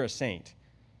 you're a saint.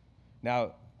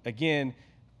 Now, again,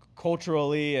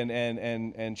 culturally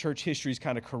and church history's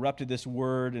kind of corrupted this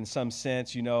word in some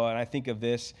sense, and I think of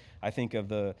this, I think of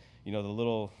the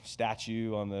little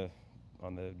statue on the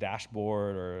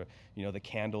dashboard, or, the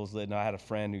candles lit. And I had a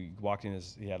friend who walked in,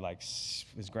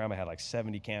 his grandma had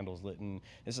 70 candles lit, and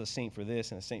this is a saint for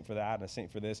this and a saint for that and a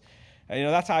saint for this. And,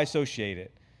 that's how I associate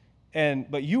it.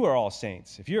 But you are all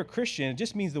saints. If you're a Christian, it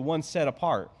just means the one set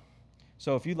apart.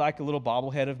 So if you'd like a little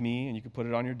bobblehead of me, and you could put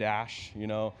it on your dash,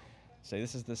 say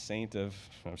this is the saint of,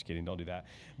 I'm just kidding, don't do that.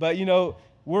 But,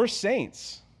 we're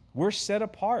saints. We're set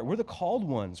apart. We're the called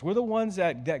ones. We're the ones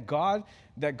that God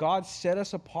set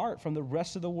us apart from the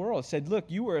rest of the world. Said, look,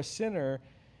 you were a sinner,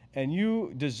 and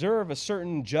you deserve a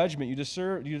certain judgment. You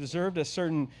deserved a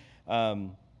certain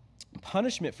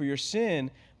punishment for your sin,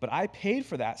 but I paid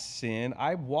for that sin.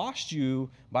 I washed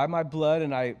you by my blood,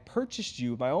 and I purchased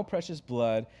you with my own precious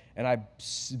blood, and I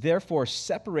therefore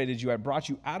separated you. I brought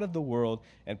you out of the world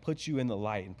and put you in the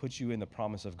light and put you in the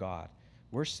promise of God.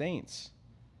 We're saints.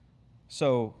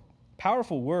 So,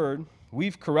 powerful word.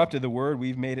 We've corrupted the word.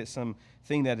 We've made it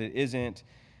something that it isn't.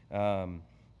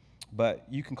 But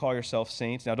you can call yourself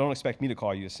saints. Now, don't expect me to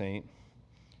call you a saint,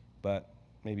 but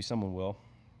maybe someone will.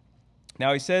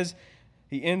 Now,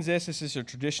 he ends this. This is a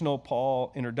traditional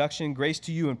Paul introduction. Grace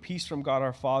to you and peace from God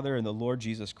our Father and the Lord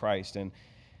Jesus Christ. And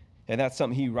that's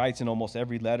something he writes in almost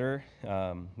every letter,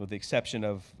 with the exception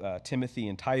of Timothy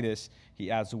and Titus. He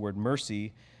adds the word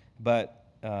mercy. But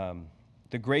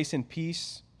the grace and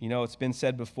peace, it's been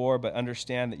said before, but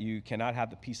understand that you cannot have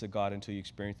the peace of God until you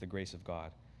experience the grace of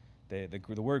God.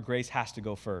 The word grace has to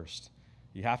go first.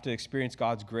 You have to experience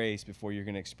God's grace before you're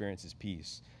going to experience his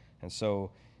peace. And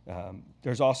so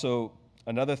there's also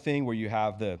another thing where you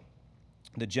have the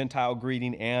Gentile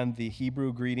greeting and the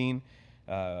Hebrew greeting.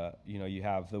 You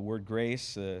have the word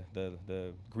grace,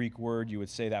 the Greek word. You would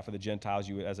say that for the Gentiles.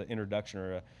 You would, as an introduction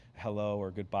or a hello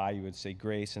or goodbye, you would say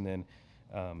grace, and then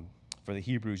for the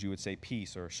Hebrews, you would say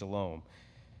peace or shalom.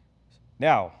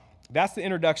 Now, that's the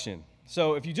introduction.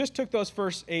 So if you just took those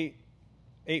first eight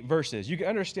verses, you can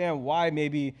understand why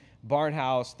maybe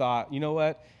Barnhouse thought, you know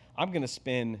what, I'm going to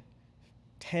spend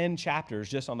 10 chapters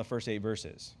just on the first 8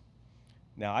 verses.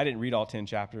 Now, I didn't read all 10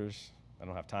 chapters. I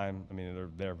don't have time. I mean,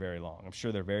 they're very long. I'm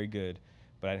sure they're very good,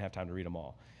 but I didn't have time to read them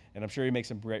all. And I'm sure he makes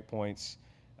some great points,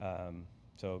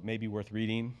 so it may be worth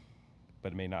reading,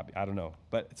 but it may not be. I don't know.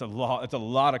 But it's a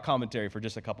lot of commentary for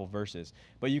just a couple verses.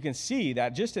 But you can see that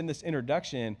just in this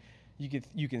introduction,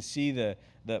 you can see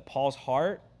the Paul's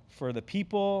heart for the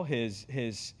people. He's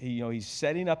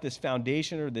setting up this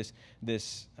foundation or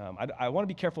I want to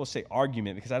be careful to say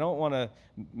argument, because I don't want to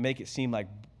make it seem like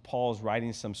Paul's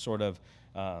writing some sort of,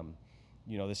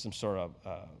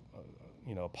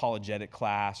 apologetic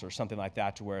class or something like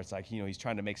that, to where it's like, he's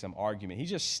trying to make some argument. He's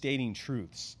just stating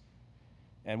truths.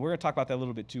 And we're going to talk about that a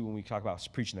little bit too when we talk about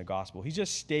preaching the gospel. He's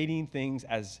just stating things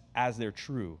as they're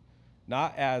true,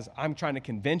 not as I'm trying to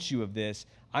convince you of this.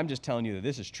 I'm just telling you that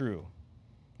this is true.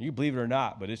 You believe it or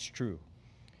not, but it's true.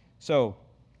 So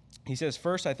he says,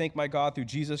 first, I thank my God through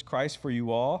Jesus Christ for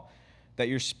you all, that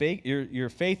your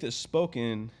faith is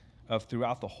spoken of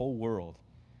throughout the whole world.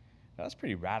 Now, that's a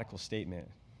pretty radical statement,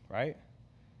 right?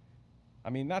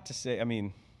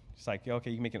 It's like, okay,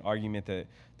 you can make an argument that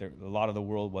a lot of the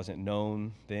world wasn't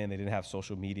known then. They didn't have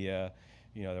social media.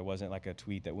 There wasn't like a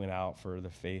tweet that went out for the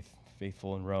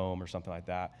faithful in Rome or something like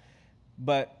that.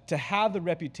 But to have the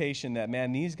reputation that,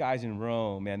 man, these guys in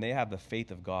Rome, man, they have the faith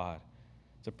of God.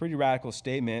 It's a pretty radical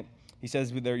statement. He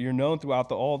says, you're known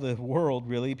throughout all the world,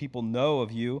 really. People know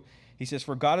of you. He says,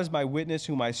 for God is my witness,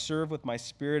 whom I serve with my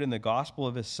spirit in the gospel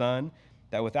of his Son,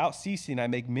 that without ceasing I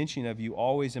make mention of you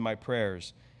always in my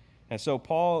prayers. And so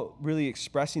Paul really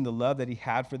expressing the love that he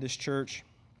had for this church.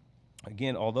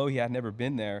 Again, although he had never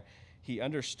been there, he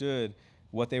understood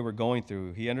what they were going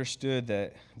through. He understood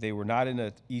that they were not in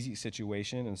an easy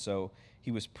situation, and so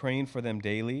he was praying for them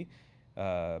daily,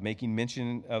 making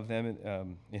mention of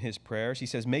them in his prayers. He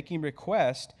says, making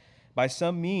request by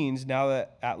some means, now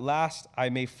that at last I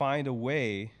may find a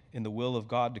way in the will of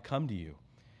God to come to you.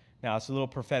 Now, it's a little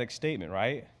prophetic statement,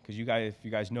 right? Because if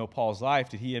you guys know Paul's life,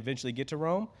 did he eventually get to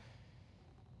Rome?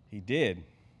 He did,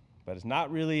 but it's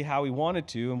not really how he wanted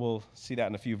to, and we'll see that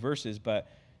in a few verses.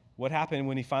 But what happened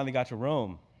when he finally got to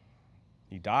Rome?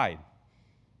 He died.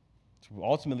 So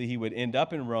ultimately, he would end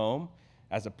up in Rome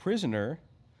as a prisoner,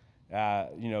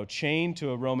 chained to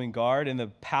a Roman guard in the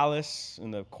palace, in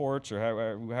the courts, or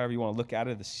however you want to look at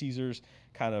it, the Caesar's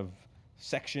kind of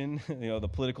section, the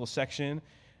political section,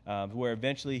 where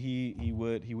eventually he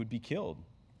would be killed.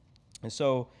 And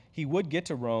so he would get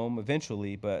to Rome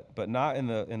eventually, but not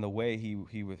in the way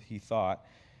he thought.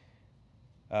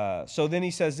 So then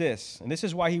he says this, and this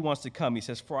is why he wants to come. He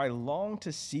says, "For I long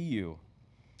to see you."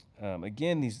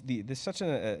 Again, this is such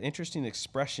an interesting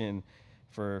expression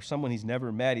for someone he's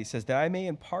never met. He says, "That I may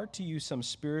impart to you some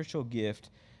spiritual gift,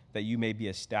 that you may be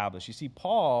established." You see,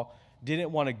 Paul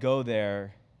didn't want to go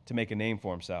there to make a name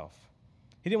for himself.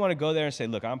 He didn't want to go there and say,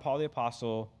 "Look, I'm Paul the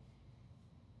Apostle.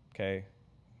 Okay,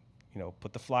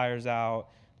 put the flyers out,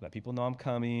 let people know I'm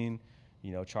coming,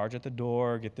 charge at the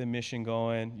door, get the mission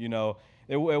going."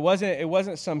 It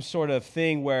wasn't some sort of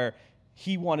thing where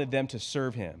he wanted them to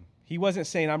serve him. He wasn't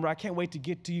saying, I can't wait to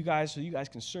get to you guys so you guys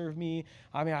can serve me.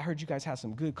 I heard you guys have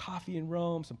some good coffee in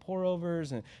Rome, some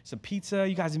pour-overs and some pizza.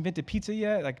 You guys invented pizza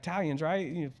yet? Like Italians,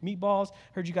 right? Meatballs.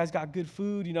 Heard you guys got good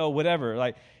food, whatever.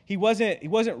 Like he wasn't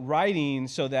writing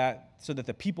so that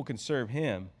the people can serve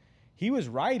him. He was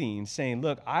writing saying,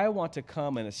 look, I want to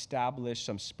come and establish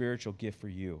some spiritual gift for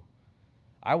you.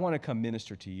 I want to come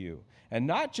minister to you. And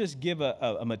not just give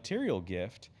a material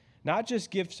gift, not just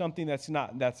give something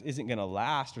that isn't going to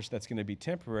last or that's going to be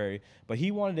temporary, but he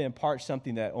wanted to impart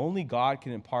something that only God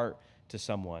can impart to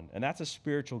someone. And that's a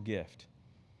spiritual gift,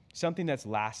 something that's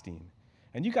lasting.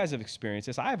 And you guys have experienced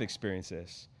this. I have experienced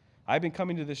this. I've been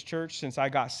coming to this church since I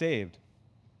got saved.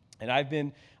 And I've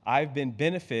been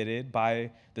benefited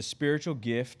by the spiritual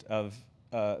gift of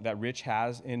that Rich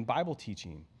has in Bible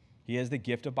teaching. He has the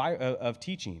gift of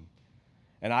teaching.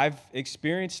 And I've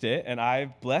experienced it, and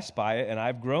I've blessed by it, and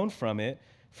I've grown from it,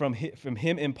 from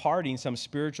him imparting some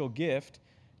spiritual gift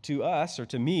to us or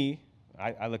to me.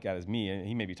 I look at it as me, and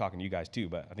he may be talking to you guys too,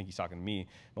 but I think he's talking to me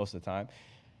most of the time.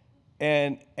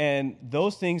 And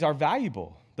those things are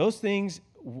valuable. Those things,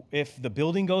 if the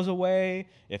building goes away,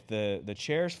 if the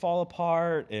chairs fall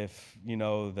apart, if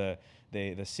the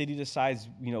city decides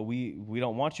we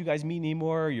don't want you guys meeting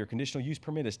anymore, your conditional use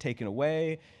permit is taken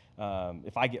away.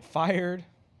 If I get fired,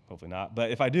 hopefully not, but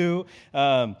if I do,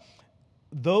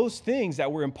 those things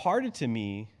that were imparted to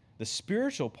me, the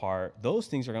spiritual part, those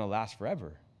things are going to last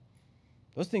forever.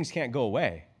 Those things can't go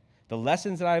away. The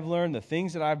lessons that I've learned, the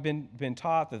things that I've been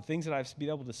taught, the things that I've been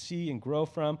able to see and grow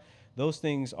from, those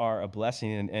things are a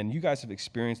blessing. And you guys have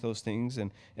experienced those things,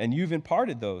 and you've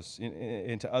imparted those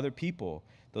into other people,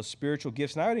 those spiritual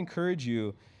gifts. And I would encourage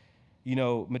you,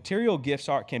 material gifts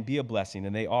can be a blessing,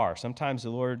 and they are. Sometimes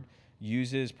the Lord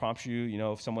prompts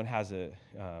you, if someone has a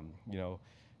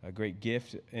great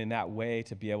gift in that way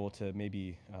to be able to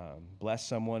maybe bless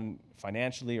someone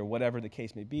financially or whatever the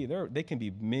case may be. They can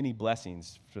be many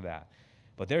blessings for that.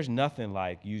 But there's nothing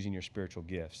like using your spiritual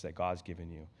gifts that God's given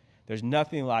you. There's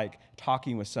nothing like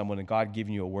talking with someone and God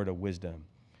giving you a word of wisdom,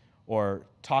 or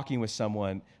talking with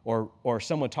someone, or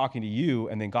someone talking to you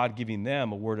and then God giving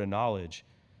them a word of knowledge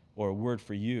or a word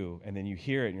for you, and then you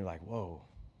hear it and you're like, whoa,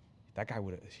 that guy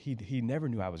he never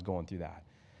knew I was going through that.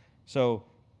 So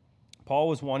Paul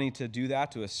was wanting to do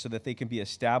that to us so that they can be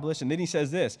established. And then he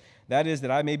says this, that is that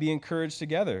I may be encouraged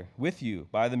together with you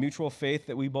by the mutual faith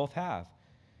that we both have.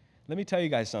 Let me tell you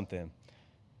guys something.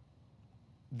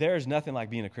 There's nothing like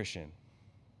being a Christian.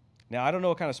 Now, I don't know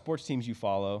what kind of sports teams you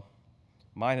follow.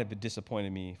 Mine have been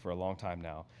disappointed me for a long time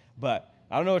now. But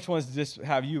I don't know which ones just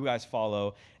have you guys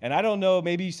follow. And I don't know,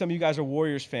 maybe some of you guys are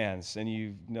Warriors fans and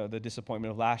you know the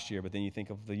disappointment of last year, but then you think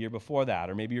of the year before that.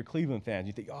 Or maybe you're Cleveland fans.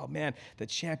 You think, oh, man, the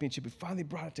championship, we finally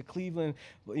brought it to Cleveland.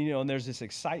 And there's this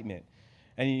excitement.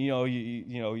 And,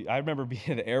 I remember being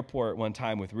at the airport one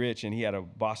time with Rich, and he had a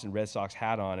Boston Red Sox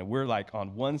hat on. And we're like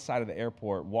on one side of the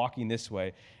airport walking this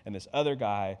way, and this other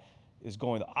guy is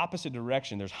going the opposite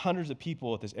direction. There's hundreds of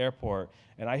people at this airport,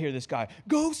 and I hear this guy,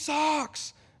 "Go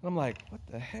Sox!" And I'm like, what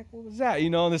the heck? What was that?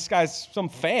 And this guy's some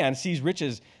fan, sees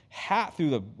Rich's hat through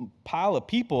the pile of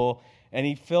people, and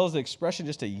he feels the expression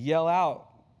just to yell out,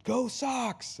 "Go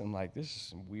Sox!" I'm like, this is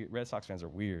some weird. Red Sox fans are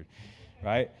weird,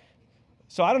 right?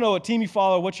 So I don't know what team you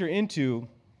follow, what you're into,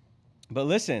 but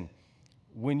listen,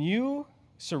 when you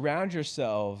surround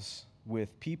yourselves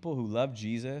with people who love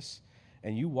Jesus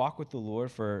and you walk with the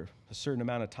Lord for a certain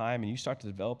amount of time and you start to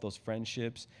develop those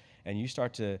friendships and you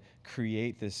start to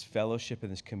create this fellowship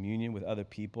and this communion with other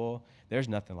people, there's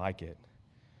nothing like it.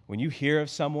 When you hear of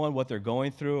someone, what they're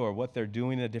going through or what they're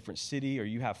doing in a different city, or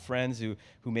you have friends who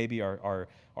maybe are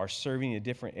serving in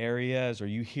different areas, or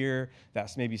you hear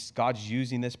that maybe God's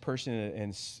using this person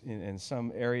in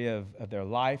some area of their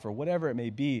life or whatever it may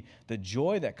be, the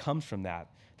joy that comes from that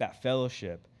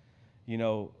fellowship, we've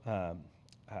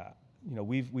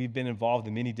been involved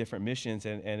in many different missions,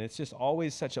 and it's just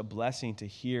always such a blessing to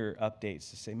hear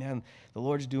updates, to say, man, the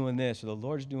Lord's doing this, or the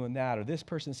Lord's doing that, or this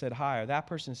person said hi, or that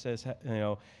person says,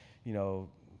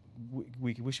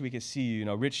 we wish we could see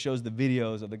you. Rich shows the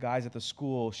videos of the guys at the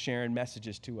school sharing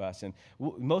messages to us, and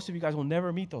most of you guys will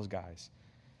never meet those guys,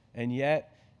 and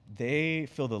yet they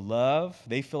feel the love.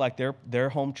 They feel like their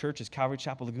home church is Calvary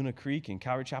Chapel Laguna Creek and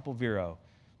Calvary Chapel Vero.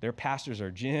 Their pastors are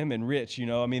Jim and Rich.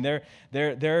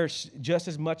 They're just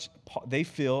as much. They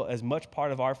feel as much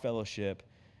part of our fellowship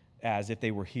as if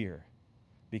they were here,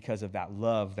 because of that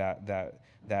love, that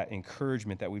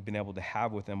encouragement that we've been able to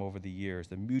have with them over the years,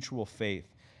 the mutual faith.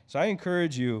 So I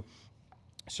encourage you,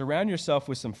 surround yourself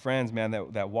with some friends, man,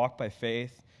 that walk by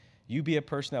faith. You be a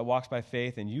person that walks by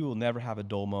faith, and you will never have a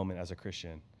dull moment as a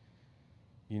Christian.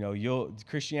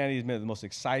 Christianity has been the most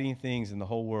exciting things in the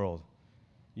whole world.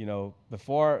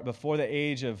 Before the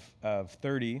age of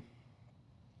 30,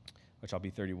 which I'll be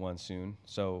 31 soon,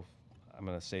 so I'm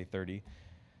going to say 30.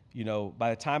 By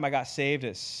the time I got saved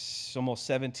at almost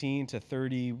 17 to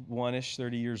 31-ish,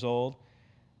 30 years old,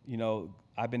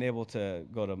 I've been able to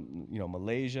go to,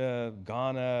 Malaysia,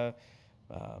 Ghana,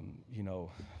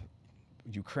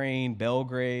 Ukraine,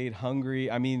 Belgrade,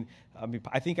 Hungary.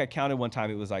 I think I counted one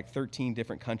time, it was like 13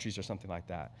 different countries or something like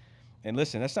that. And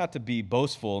listen, that's not to be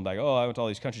boastful and like, oh, I went to all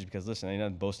these countries, because listen, I ain't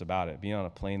nothing to boast about it. Being on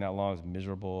a plane that long is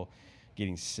miserable.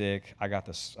 Getting sick. I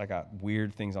got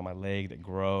weird things on my leg that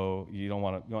grow. You don't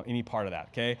want any part of that,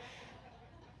 okay?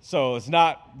 So it's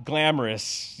not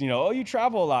glamorous, oh, you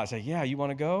travel a lot. It's like, yeah, you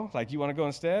want to go? Like, you want to go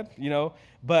instead?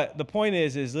 But the point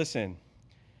is listen,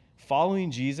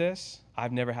 following Jesus,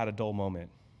 I've never had a dull moment.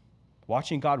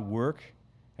 Watching God work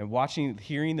and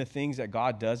hearing the things that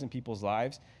God does in people's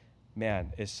lives,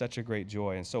 man, it's such a great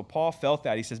joy. And so Paul felt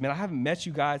that. He says, man, I haven't met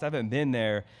you guys. I haven't been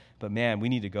there, but man, we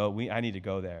need to go. I need to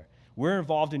go there. We're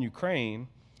involved in Ukraine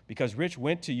because Rich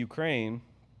went to Ukraine,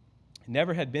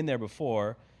 never had been there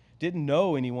before, didn't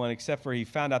know anyone except for he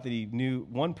found out that he knew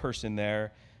one person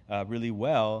there really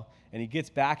well. And he gets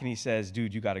back and he says,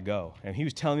 dude, you got to go. And he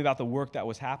was telling me about the work that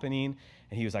was happening.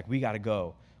 And he was like, we got to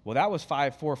go. Well, that was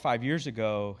 4 or 5 years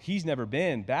ago. He's never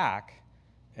been back.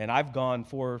 And I've gone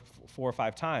four or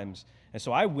five times. And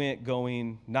so I went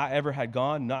going, not ever had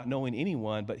gone, not knowing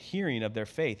anyone, but hearing of their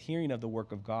faith, hearing of the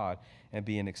work of God, and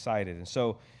being excited. And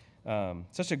so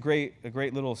such a great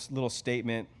little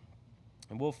statement.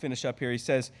 And we'll finish up here. He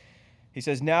says,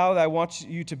 now that I want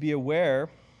you to be aware,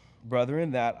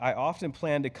 brethren, that I often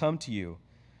planned to come to you,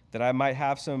 that I might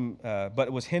have some,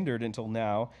 but was hindered until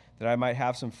now, that I might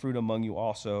have some fruit among you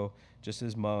also, just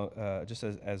as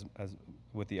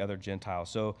with the other Gentiles.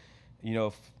 So,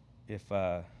 if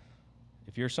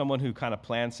you're someone who kind of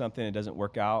plans something and it doesn't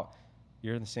work out,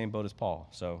 you're in the same boat as Paul.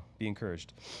 So be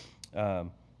encouraged.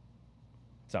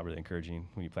 It's not really encouraging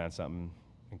when you plan something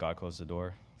and God closes the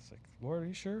door. It's like, Lord, are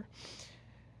you sure?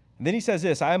 And then he says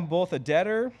this, I'm a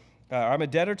debtor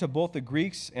to both the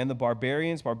Greeks and the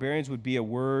barbarians. Barbarians would be a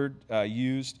word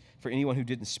used for anyone who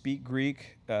didn't speak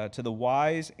Greek, to the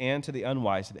wise and to the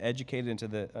unwise, to the educated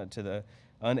and to the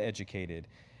uneducated.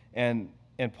 And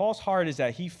Paul's heart is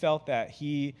that he felt that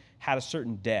he had a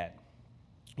certain debt.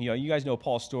 You know, you guys know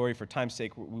Paul's story. For time's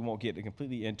sake, we won't get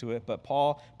completely into it. But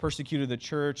Paul persecuted the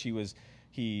church. He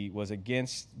was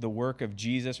against the work of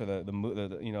Jesus, or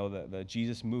the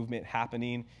Jesus movement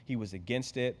happening. He was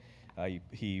against it.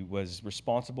 He was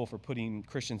responsible for putting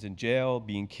Christians in jail,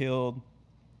 being killed.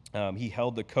 He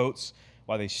held the coats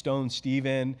while they stoned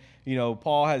Stephen. You know,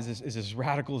 Paul is this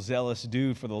radical, zealous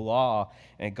dude for the law,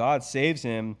 and God saves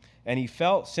him. And he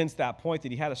felt since that point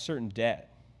that he had a certain debt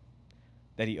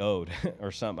that he owed, or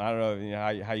something. I don't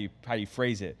know, how you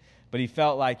phrase it, but he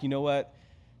felt like, you know what?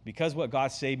 Because what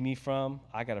God saved me from,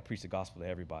 I got to preach the gospel to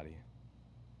everybody.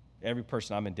 Every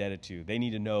person I'm indebted to, they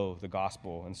need to know the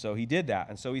gospel. And so he did that.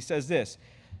 And so he says this,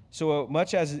 so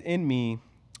much as is in me,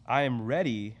 I am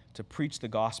ready to preach the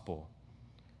gospel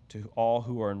to all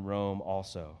who are in Rome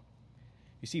also.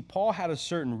 You see, Paul had a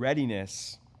certain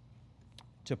readiness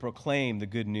to proclaim the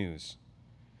good news.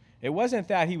 It wasn't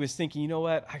that he was thinking, you know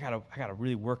what, I gotta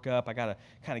really work up. I gotta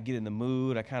kind of get in the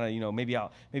mood. I kind of, maybe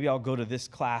I'll go to this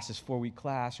class, this 4-week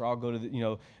class, or I'll go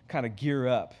to kind of gear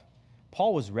up.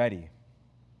 Paul was ready.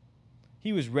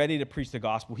 He was ready to preach the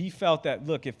gospel. He felt that,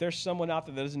 look, if there's someone out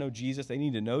there that doesn't know Jesus, they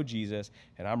need to know Jesus,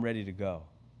 and I'm ready to go.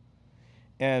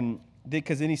 And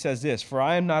because then he says this, for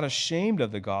I am not ashamed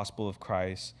of the gospel of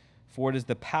Christ, for it is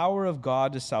the power of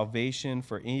God to salvation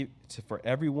for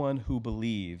everyone who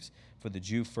believes, for the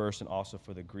Jew first and also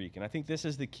for the Greek. And I think this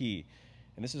is the key.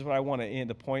 And this is what I want to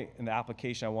end, the point and the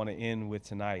application I want to end with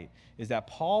tonight, is that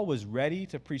Paul was ready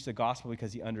to preach the gospel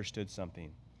because he understood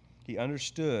something. He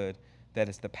understood that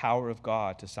it's the power of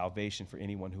God to salvation for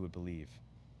anyone who would believe.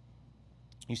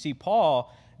 You see,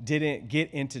 Paul didn't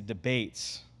get into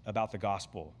debates about the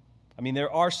gospel. I mean,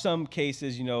 there are some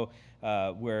cases,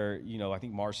 where, I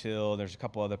think Mars Hill, there's a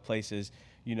couple other places,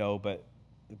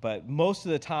 but most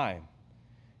of the time,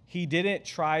 he didn't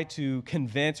try to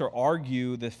convince or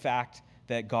argue the fact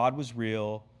that God was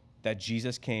real, that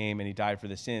Jesus came and he died for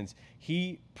the sins.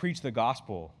 He preached the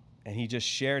gospel, and he just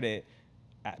shared it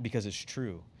because it's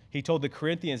true. He told the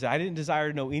Corinthians, I didn't desire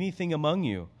to know anything among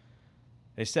you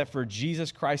except for Jesus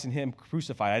Christ and him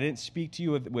crucified. I didn't speak to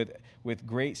you with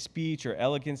great speech or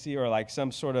elegancy or like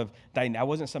some sort of, I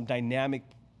wasn't some dynamic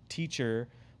teacher,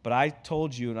 but I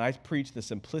told you and I preached the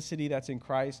simplicity that's in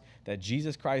Christ, that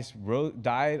Jesus Christ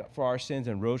died for our sins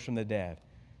and rose from the dead.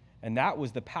 And that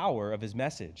was the power of his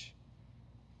message.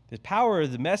 The power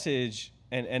of the message,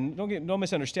 and don't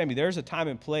misunderstand me, there's a time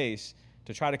and place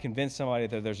to try to convince somebody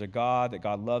that there's a God, that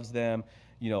God loves them.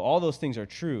 All those things are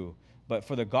true. But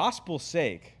for the gospel's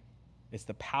sake, it's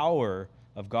the power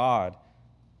of God,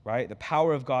 right? The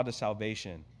power of God to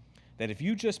salvation. That if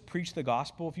you just preach the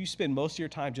gospel, if you spend most of your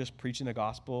time just preaching the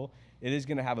gospel, it is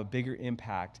going to have a bigger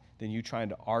impact than you trying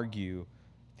to argue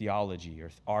theology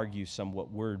or argue what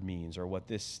word means or what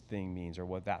this thing means or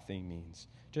what that thing means.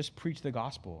 Just preach the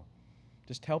gospel.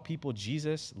 Just tell people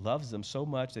Jesus loves them so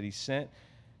much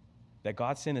that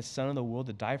God sent his son in the world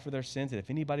to die for their sins, that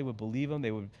if anybody would believe him,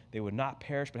 they would not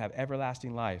perish but have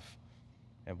everlasting life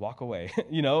and walk away.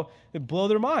 It'd blow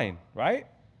their mind, right?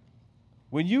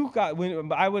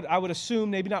 I would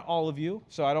assume, maybe not all of you,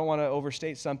 so I don't want to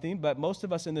overstate something, but most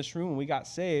of us in this room, when we got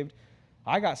saved,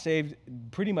 I got saved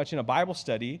pretty much in a Bible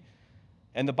study,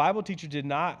 and the Bible teacher did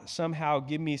not somehow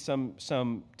give me some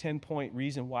 10-point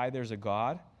reason why there's a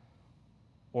God,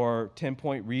 or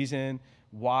 10-point reason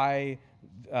why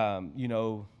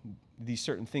these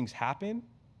certain things happen.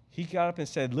 He got up and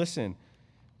said, listen,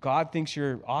 God thinks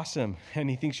you're awesome, and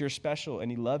he thinks you're special,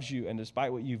 and he loves you, and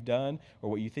despite what you've done or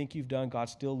what you think you've done, God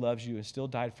still loves you and still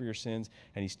died for your sins,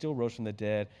 and he still rose from the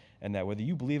dead, and that whether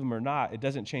you believe him or not, it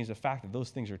doesn't change the fact that those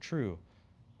things are true.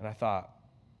 And I thought,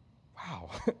 wow,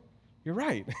 you're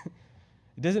right.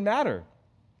 It doesn't matter.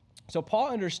 So Paul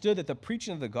understood that the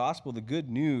preaching of the gospel, the good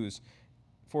news,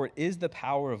 for it is the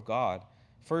power of God.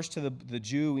 First to the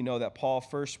Jew, we know that Paul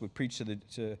first would preach to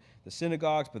the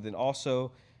synagogues, but then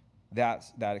also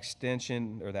that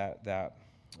extension, or the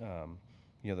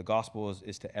gospel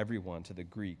is to everyone, to the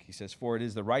Greek. He says, for it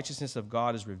is the righteousness of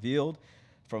God is revealed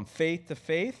from faith to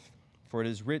faith, for it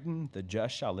is written, the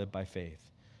just shall live by faith.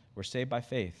 We're saved by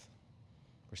faith.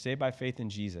 We're saved by faith in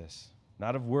Jesus,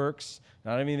 not of works,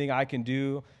 not of anything I can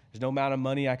do. There's no amount of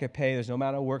money I can pay. There's no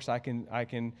amount of works I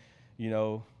can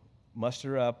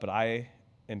muster up, but I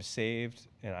am saved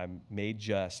and I'm made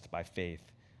just by faith,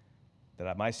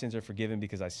 that my sins are forgiven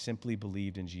because I simply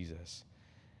believed in Jesus.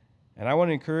 And I want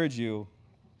to encourage you,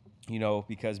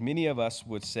 because many of us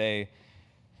would say,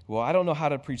 well, I don't know how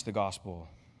to preach the gospel.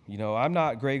 I'm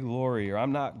not Greg Laurie, or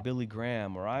I'm not Billy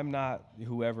Graham, or I'm not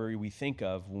whoever we think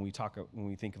of when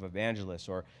we think of evangelists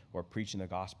or preaching the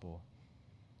gospel.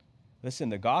 Listen,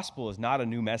 the gospel is not a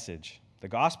new message. The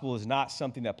gospel is not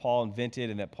something that Paul invented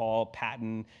and that Paul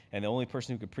patented, and the only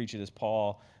person who could preach it is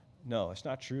Paul. No, it's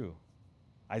not true.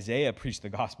 Isaiah preached the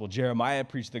gospel. Jeremiah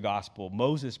preached the gospel.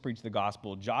 Moses preached the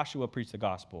gospel. Joshua preached the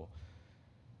gospel.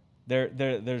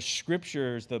 There's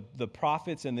scriptures, the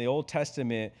prophets in the Old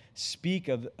Testament speak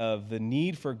of the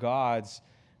need for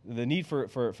the need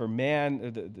for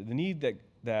man, the need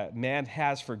that man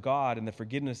has for God and the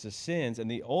forgiveness of sins.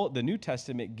 And the New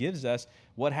Testament gives us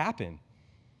what happened.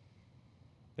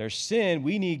 There's sin,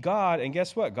 we need God, and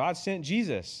guess what? God sent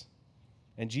Jesus.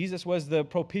 And Jesus was the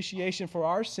propitiation for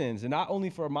our sins, and not only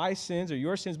for my sins or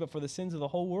your sins, but for the sins of the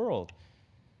whole world.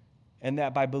 And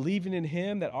that by believing in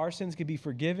him, that our sins could be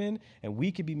forgiven, and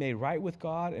we could be made right with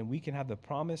God, and we can have the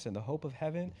promise and the hope of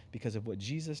heaven because of what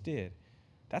Jesus did.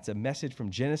 That's a message from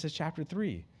Genesis chapter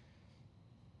 3.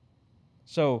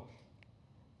 So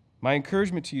my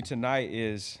encouragement to you tonight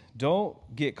is don't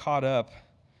get caught up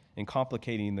in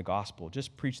complicating the gospel.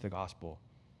 Just preach the gospel.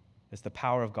 It's the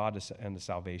power of God and the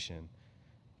salvation.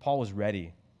 Paul was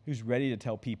ready. He was ready to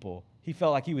tell people. He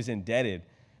felt like he was indebted,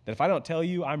 that if I don't tell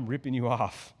you, I'm ripping you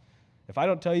off. If I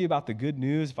don't tell you about the good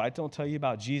news, if I don't tell you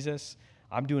about Jesus,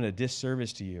 I'm doing a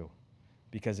disservice to you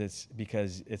because it's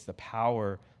the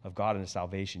power of God and His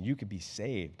salvation. You could be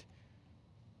saved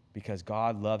because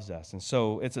God loves us. And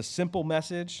so it's a simple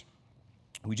message.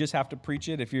 We just have to preach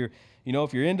it. If you're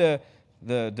into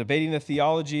the debating the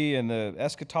theology and the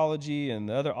eschatology and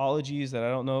the other ologies that I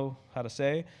don't know how to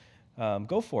say,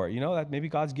 go for it. That maybe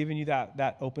God's given you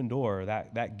that open door,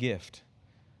 that gift.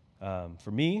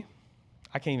 For me,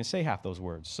 I can't even say half those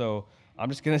words. So I'm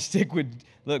just going to stick with,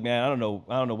 look, man, I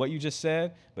don't know what you just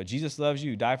said, but Jesus loves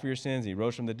you, died for your sins, and He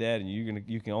rose from the dead, and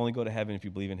you can only go to heaven if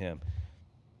you believe in Him.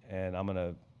 And I'm going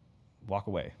to walk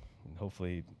away and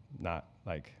hopefully not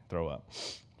throw up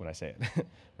when I say it,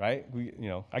 right?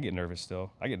 I get nervous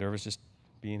still. I get nervous just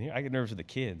being here. I get nervous with the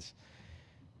kids.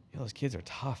 Those kids are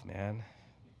tough, man.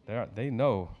 They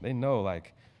know, that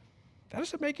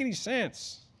doesn't make any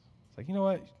sense. It's you know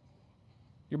what?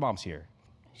 Your mom's here.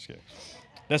 Just kidding.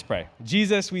 Let's pray.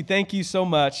 Jesus, we thank you so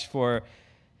much for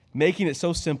making it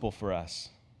so simple for us.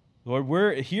 Lord,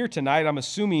 we're here tonight. I'm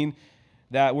assuming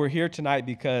that we're here tonight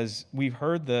because we've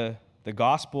heard the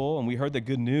gospel and we heard the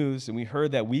good news and we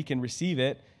heard that we can receive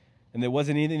it, and there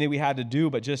wasn't anything that we had to do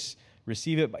but just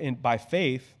receive it by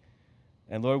faith.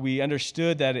 And Lord, we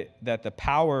understood that the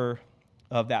power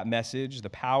of that message, the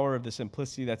power of the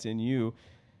simplicity that's in you,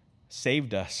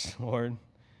 saved us, Lord.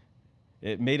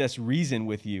 It made us reason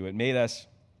with you. It made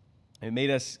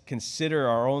us consider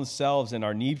our own selves and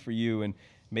our need for you, and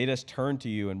made us turn to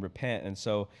you and repent. And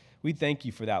so we thank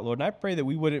you for that, Lord. And I pray that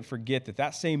we wouldn't forget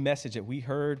that same message that we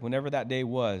heard whenever that day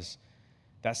was,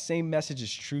 that same message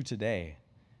is true today,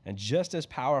 and just as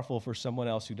powerful for someone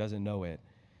else who doesn't know it,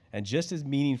 and just as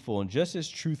meaningful and just as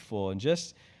truthful and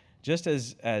just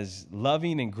as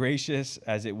loving and gracious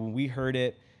as it when we heard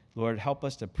it. Lord, help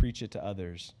us to preach it to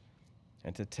others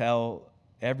and to tell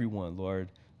everyone, Lord,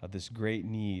 of this great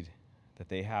need that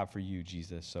they have for you,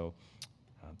 Jesus. So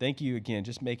thank you again,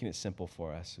 just making it simple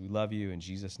for us. We love you in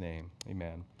Jesus' name.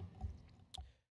 Amen.